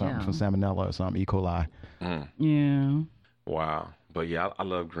 something from salmonella or something, E. coli. Yeah. Wow. But yeah, I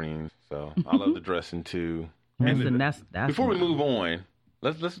love greens. So I love the dressing too. That's Before we move on,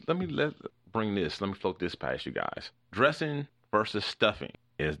 let me bring this. Let me float this past you guys. Dressing versus stuffing.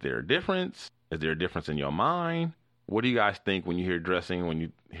 Is there a difference? Is there a difference in your mind? What do you guys think when you hear dressing, when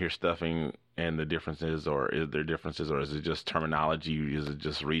you hear stuffing, and the differences, or is there differences, or is it just terminology? Is it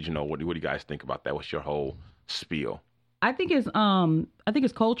just regional? What do you guys think about that? What's your whole spiel? I think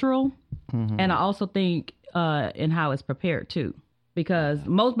it's cultural, and I also think in how it's prepared too, because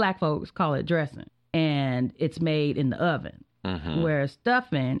most Black folks call it dressing, and it's made in the oven, whereas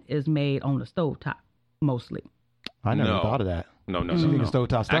stuffing is made on the stovetop mostly. I never thought of that. No.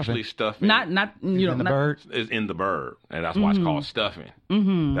 Stovetop stuffing. Actually, stuffing. Not in the bird is in the bird, and that's why it's called stuffing.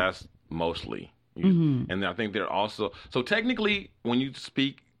 That's mostly. And I think they're also technically when you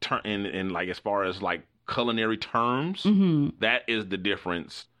speak in like as far as like culinary terms, that is the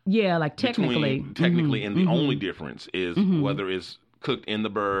difference. Yeah, like technically, and the only difference is whether it's cooked in the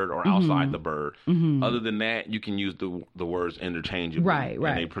bird or outside the bird. Other than that, you can use the words interchangeably, right,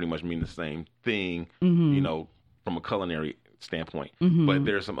 and they pretty much mean the same thing. You know, from a culinary standpoint, but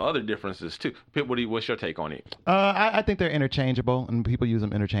there's some other differences too. Pip, what's your take on it? I think they're interchangeable, and people use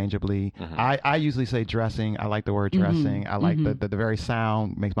them interchangeably. I usually say dressing. I like the word dressing. I like the very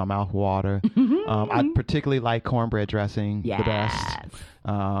sound makes my mouth water. I particularly like cornbread dressing the best.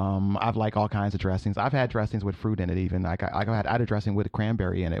 I've like all kinds of dressings. I've had dressings with fruit in it even. I had a dressing with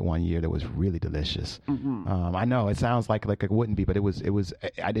cranberry in it one year that was really delicious. I know it sounds like it wouldn't be, but it was.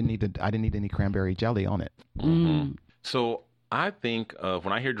 I didn't need any cranberry jelly on it. So I think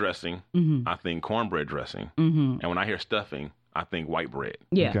when I hear dressing, I think cornbread dressing, and when I hear stuffing, I think white bread.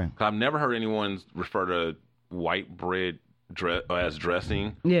 Yeah, okay. I've never heard anyone refer to white bread as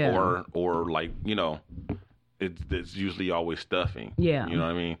dressing, or like it's usually always stuffing. Yeah, you know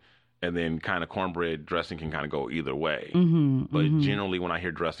what I mean. And then kind of cornbread dressing can kind of go either way. But generally when I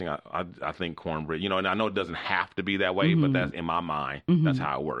hear dressing, I think cornbread, and I know it doesn't have to be that way, but that's in my mind, that's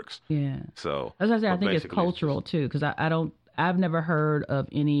how it works. Yeah. So as I said, I think it's cultural too, because I've never heard of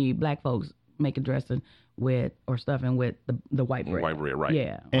any Black folks making dressing with or stuffing with the white bread. White bread, right.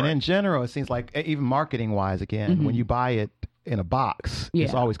 Yeah. And in general, it seems like even marketing wise, again, when you buy it in a box,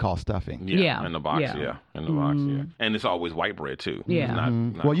 it's always called stuffing. Yeah. In the box, in the box, and it's always white bread too. Yeah. It's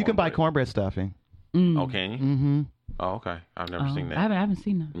not well, you can buy cornbread stuffing. Oh, can you? Oh, okay. I've never seen that. I haven't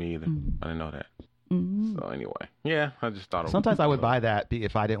seen that. Me either. I didn't know that. So anyway, I just thought. Sometimes I would buy that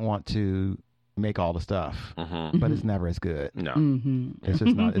if I didn't want to make all the stuff, but it's never as good. No, it's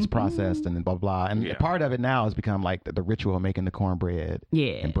just not. It's processed and then blah blah. And part of it now has become like the ritual of making the cornbread,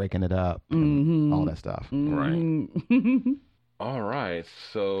 and breaking it up, and all that stuff. Right. All right.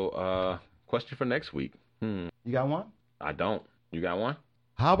 So, question for next week. You got one? I don't. You got one?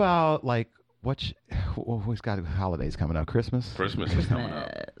 How about who's got holidays coming up? Christmas is coming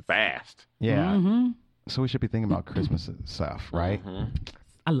up fast. Yeah. So we should be thinking about Christmas and stuff, right?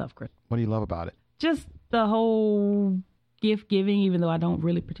 I love Christmas. What do you love about it? Just the whole gift giving, even though I don't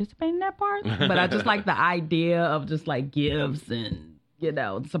really participate in that part. But I just like the idea of just like gifts and,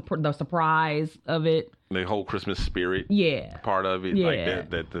 the surprise of it. The whole Christmas spirit. Yeah. Part of it. Yeah. Like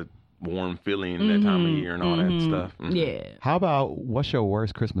that the warm feeling that time of year and all that stuff. Yeah. How about what's your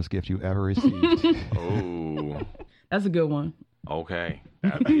worst Christmas gift you ever received? Oh. That's a good one. Okay.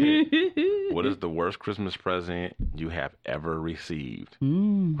 That's it. What is the worst Christmas present you have ever received?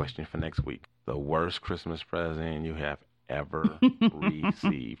 Question for next week. The worst Christmas present you have ever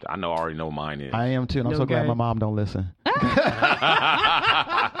received. I already know mine is. I am too, and I'm so glad my mom don't listen.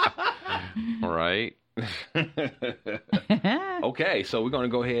 Right. Okay, so we're going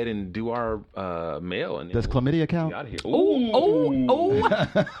to go ahead and do our mail. And does chlamydia count? Out of here. Oh.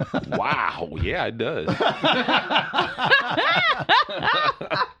 Wow. Yeah, it does.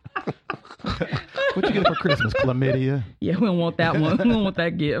 What you get for Christmas? Chlamydia? Yeah, we don't want that one. We don't want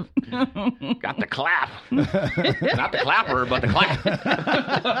that gift. Got the clap. Not the clapper, but the clap.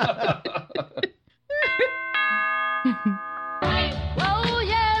 Oh,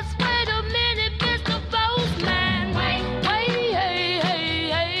 yes, wait a minute, Mr. Postman. Wait,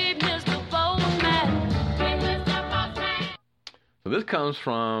 hey, Mr. Postman. Hey, Mr. Postman. So this comes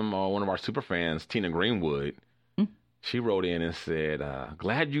from one of our super fans, Tina Greenwood. She wrote in and said,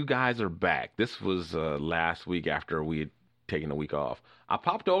 glad you guys are back. This was last week after we had taken a week off. I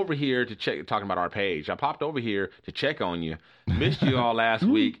popped over here to check, talking about our page. I popped over here to check on you. Missed you all last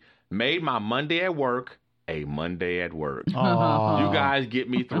week. Made my Monday at work a Monday at work. Aw. You guys get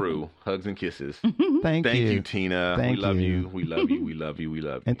me through. Hugs and kisses. Thank Thank you. you, Tina. Thank we love you. you. We love you. We love you. We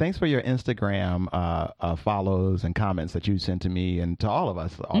love you. And thanks for your Instagram follows and comments that you sent to me and to all of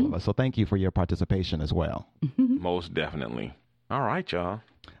us. So thank you for your participation as well. Most definitely. All right, y'all.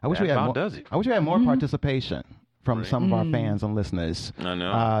 I wish That we had about more. does it. I wish we had more participation from some of our fans and listeners. I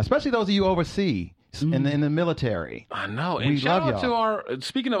know. Especially those of you overseas in the military. I know. And We shout love out to y'all. our,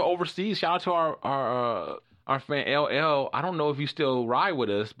 speaking of overseas, shout out to our fan LL. I don't know if you still ride with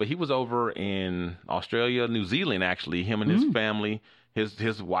us, but he was over in Australia, New Zealand, actually. Him and his family,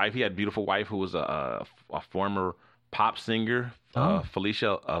 his wife. He had a beautiful wife who was a former pop singer,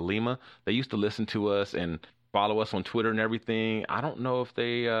 Felicia Lima. They used to listen to us and follow us on Twitter and everything. I don't know if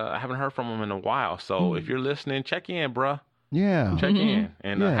they, I haven't heard from them in a while. So if you're listening, check in, bruh. Yeah. Check in.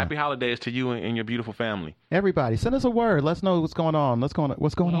 And Yeah. happy holidays to you and your beautiful family. Everybody, send us a word. Let's know what's going on. What's going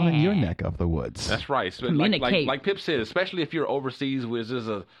on in your neck of the woods. That's right. So Communicate. like Pip said, especially if you're overseas, where there's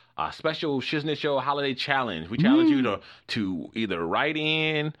a special Shiznit Show holiday challenge. We challenge you to either write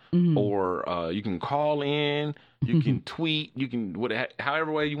in or you can call in, you can tweet, you can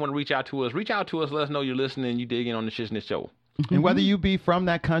however way you want to reach out to us. Reach out to us. Let us know you're listening. You dig in on the Shiznit Show. And whether you be from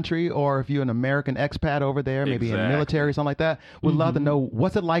that country or if you're an American expat over there, maybe in the Exactly. military or something like that, we'd love to know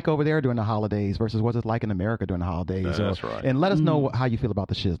what's it like over there during the holidays versus what's it like in America during the holidays. That's right. And let us know how you feel about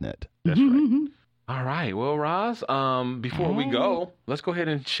the Shiznit. That's right. All right. Well, Roz, before we go, let's go ahead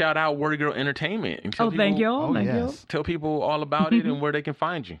and shout out Wordy Girl Entertainment. And tell Thank people- you. Oh, Thank you. yes. Tell people all about it and where they can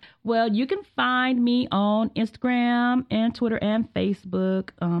find you. Well, you can find me on Instagram and Twitter and Facebook.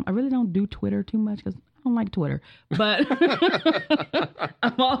 I really don't do Twitter too much because I don't like Twitter, but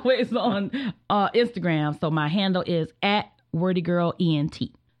I'm always on Instagram. So my handle is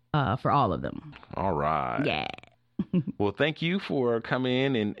 @WordyGirlENT for all of them. All right. Yeah. Well, thank you for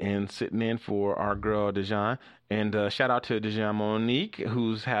coming in and sitting in for our girl Dejan. And shout out to Dejan Monique,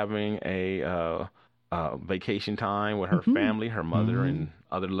 who's having a vacation time with her family, her mother, and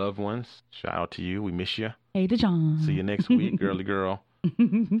other loved ones. Shout out to you. We miss you. Hey, DeJohn. See you next week, girly girl.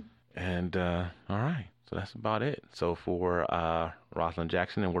 And all right. So that's about it. So for Rosalind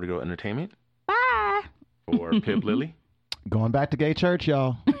Jackson and Wordy Girl Entertainment. Bye. For Pip Lilly, Going back to gay church,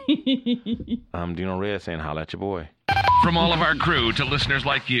 y'all. I'm Dino Red saying holla at your boy. From all of our crew to listeners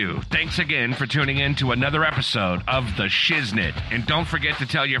like you, thanks again for tuning in to another episode of The Shiznit. And don't forget to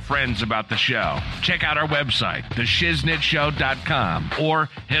tell your friends about the show. Check out our website, theshiznitshow.com, or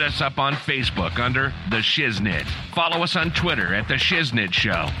hit us up on Facebook under The Shiznit. Follow us on Twitter at The Shiznit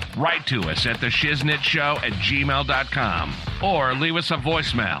Show. Write to us at theshiznitshow@gmail.com, or leave us a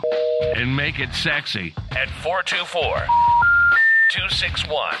voicemail and make it sexy at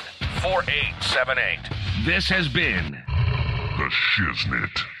 424-261-4878. This has been The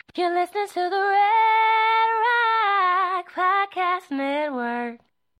Shiznit. You're listening to the Red Rock Podcast Network.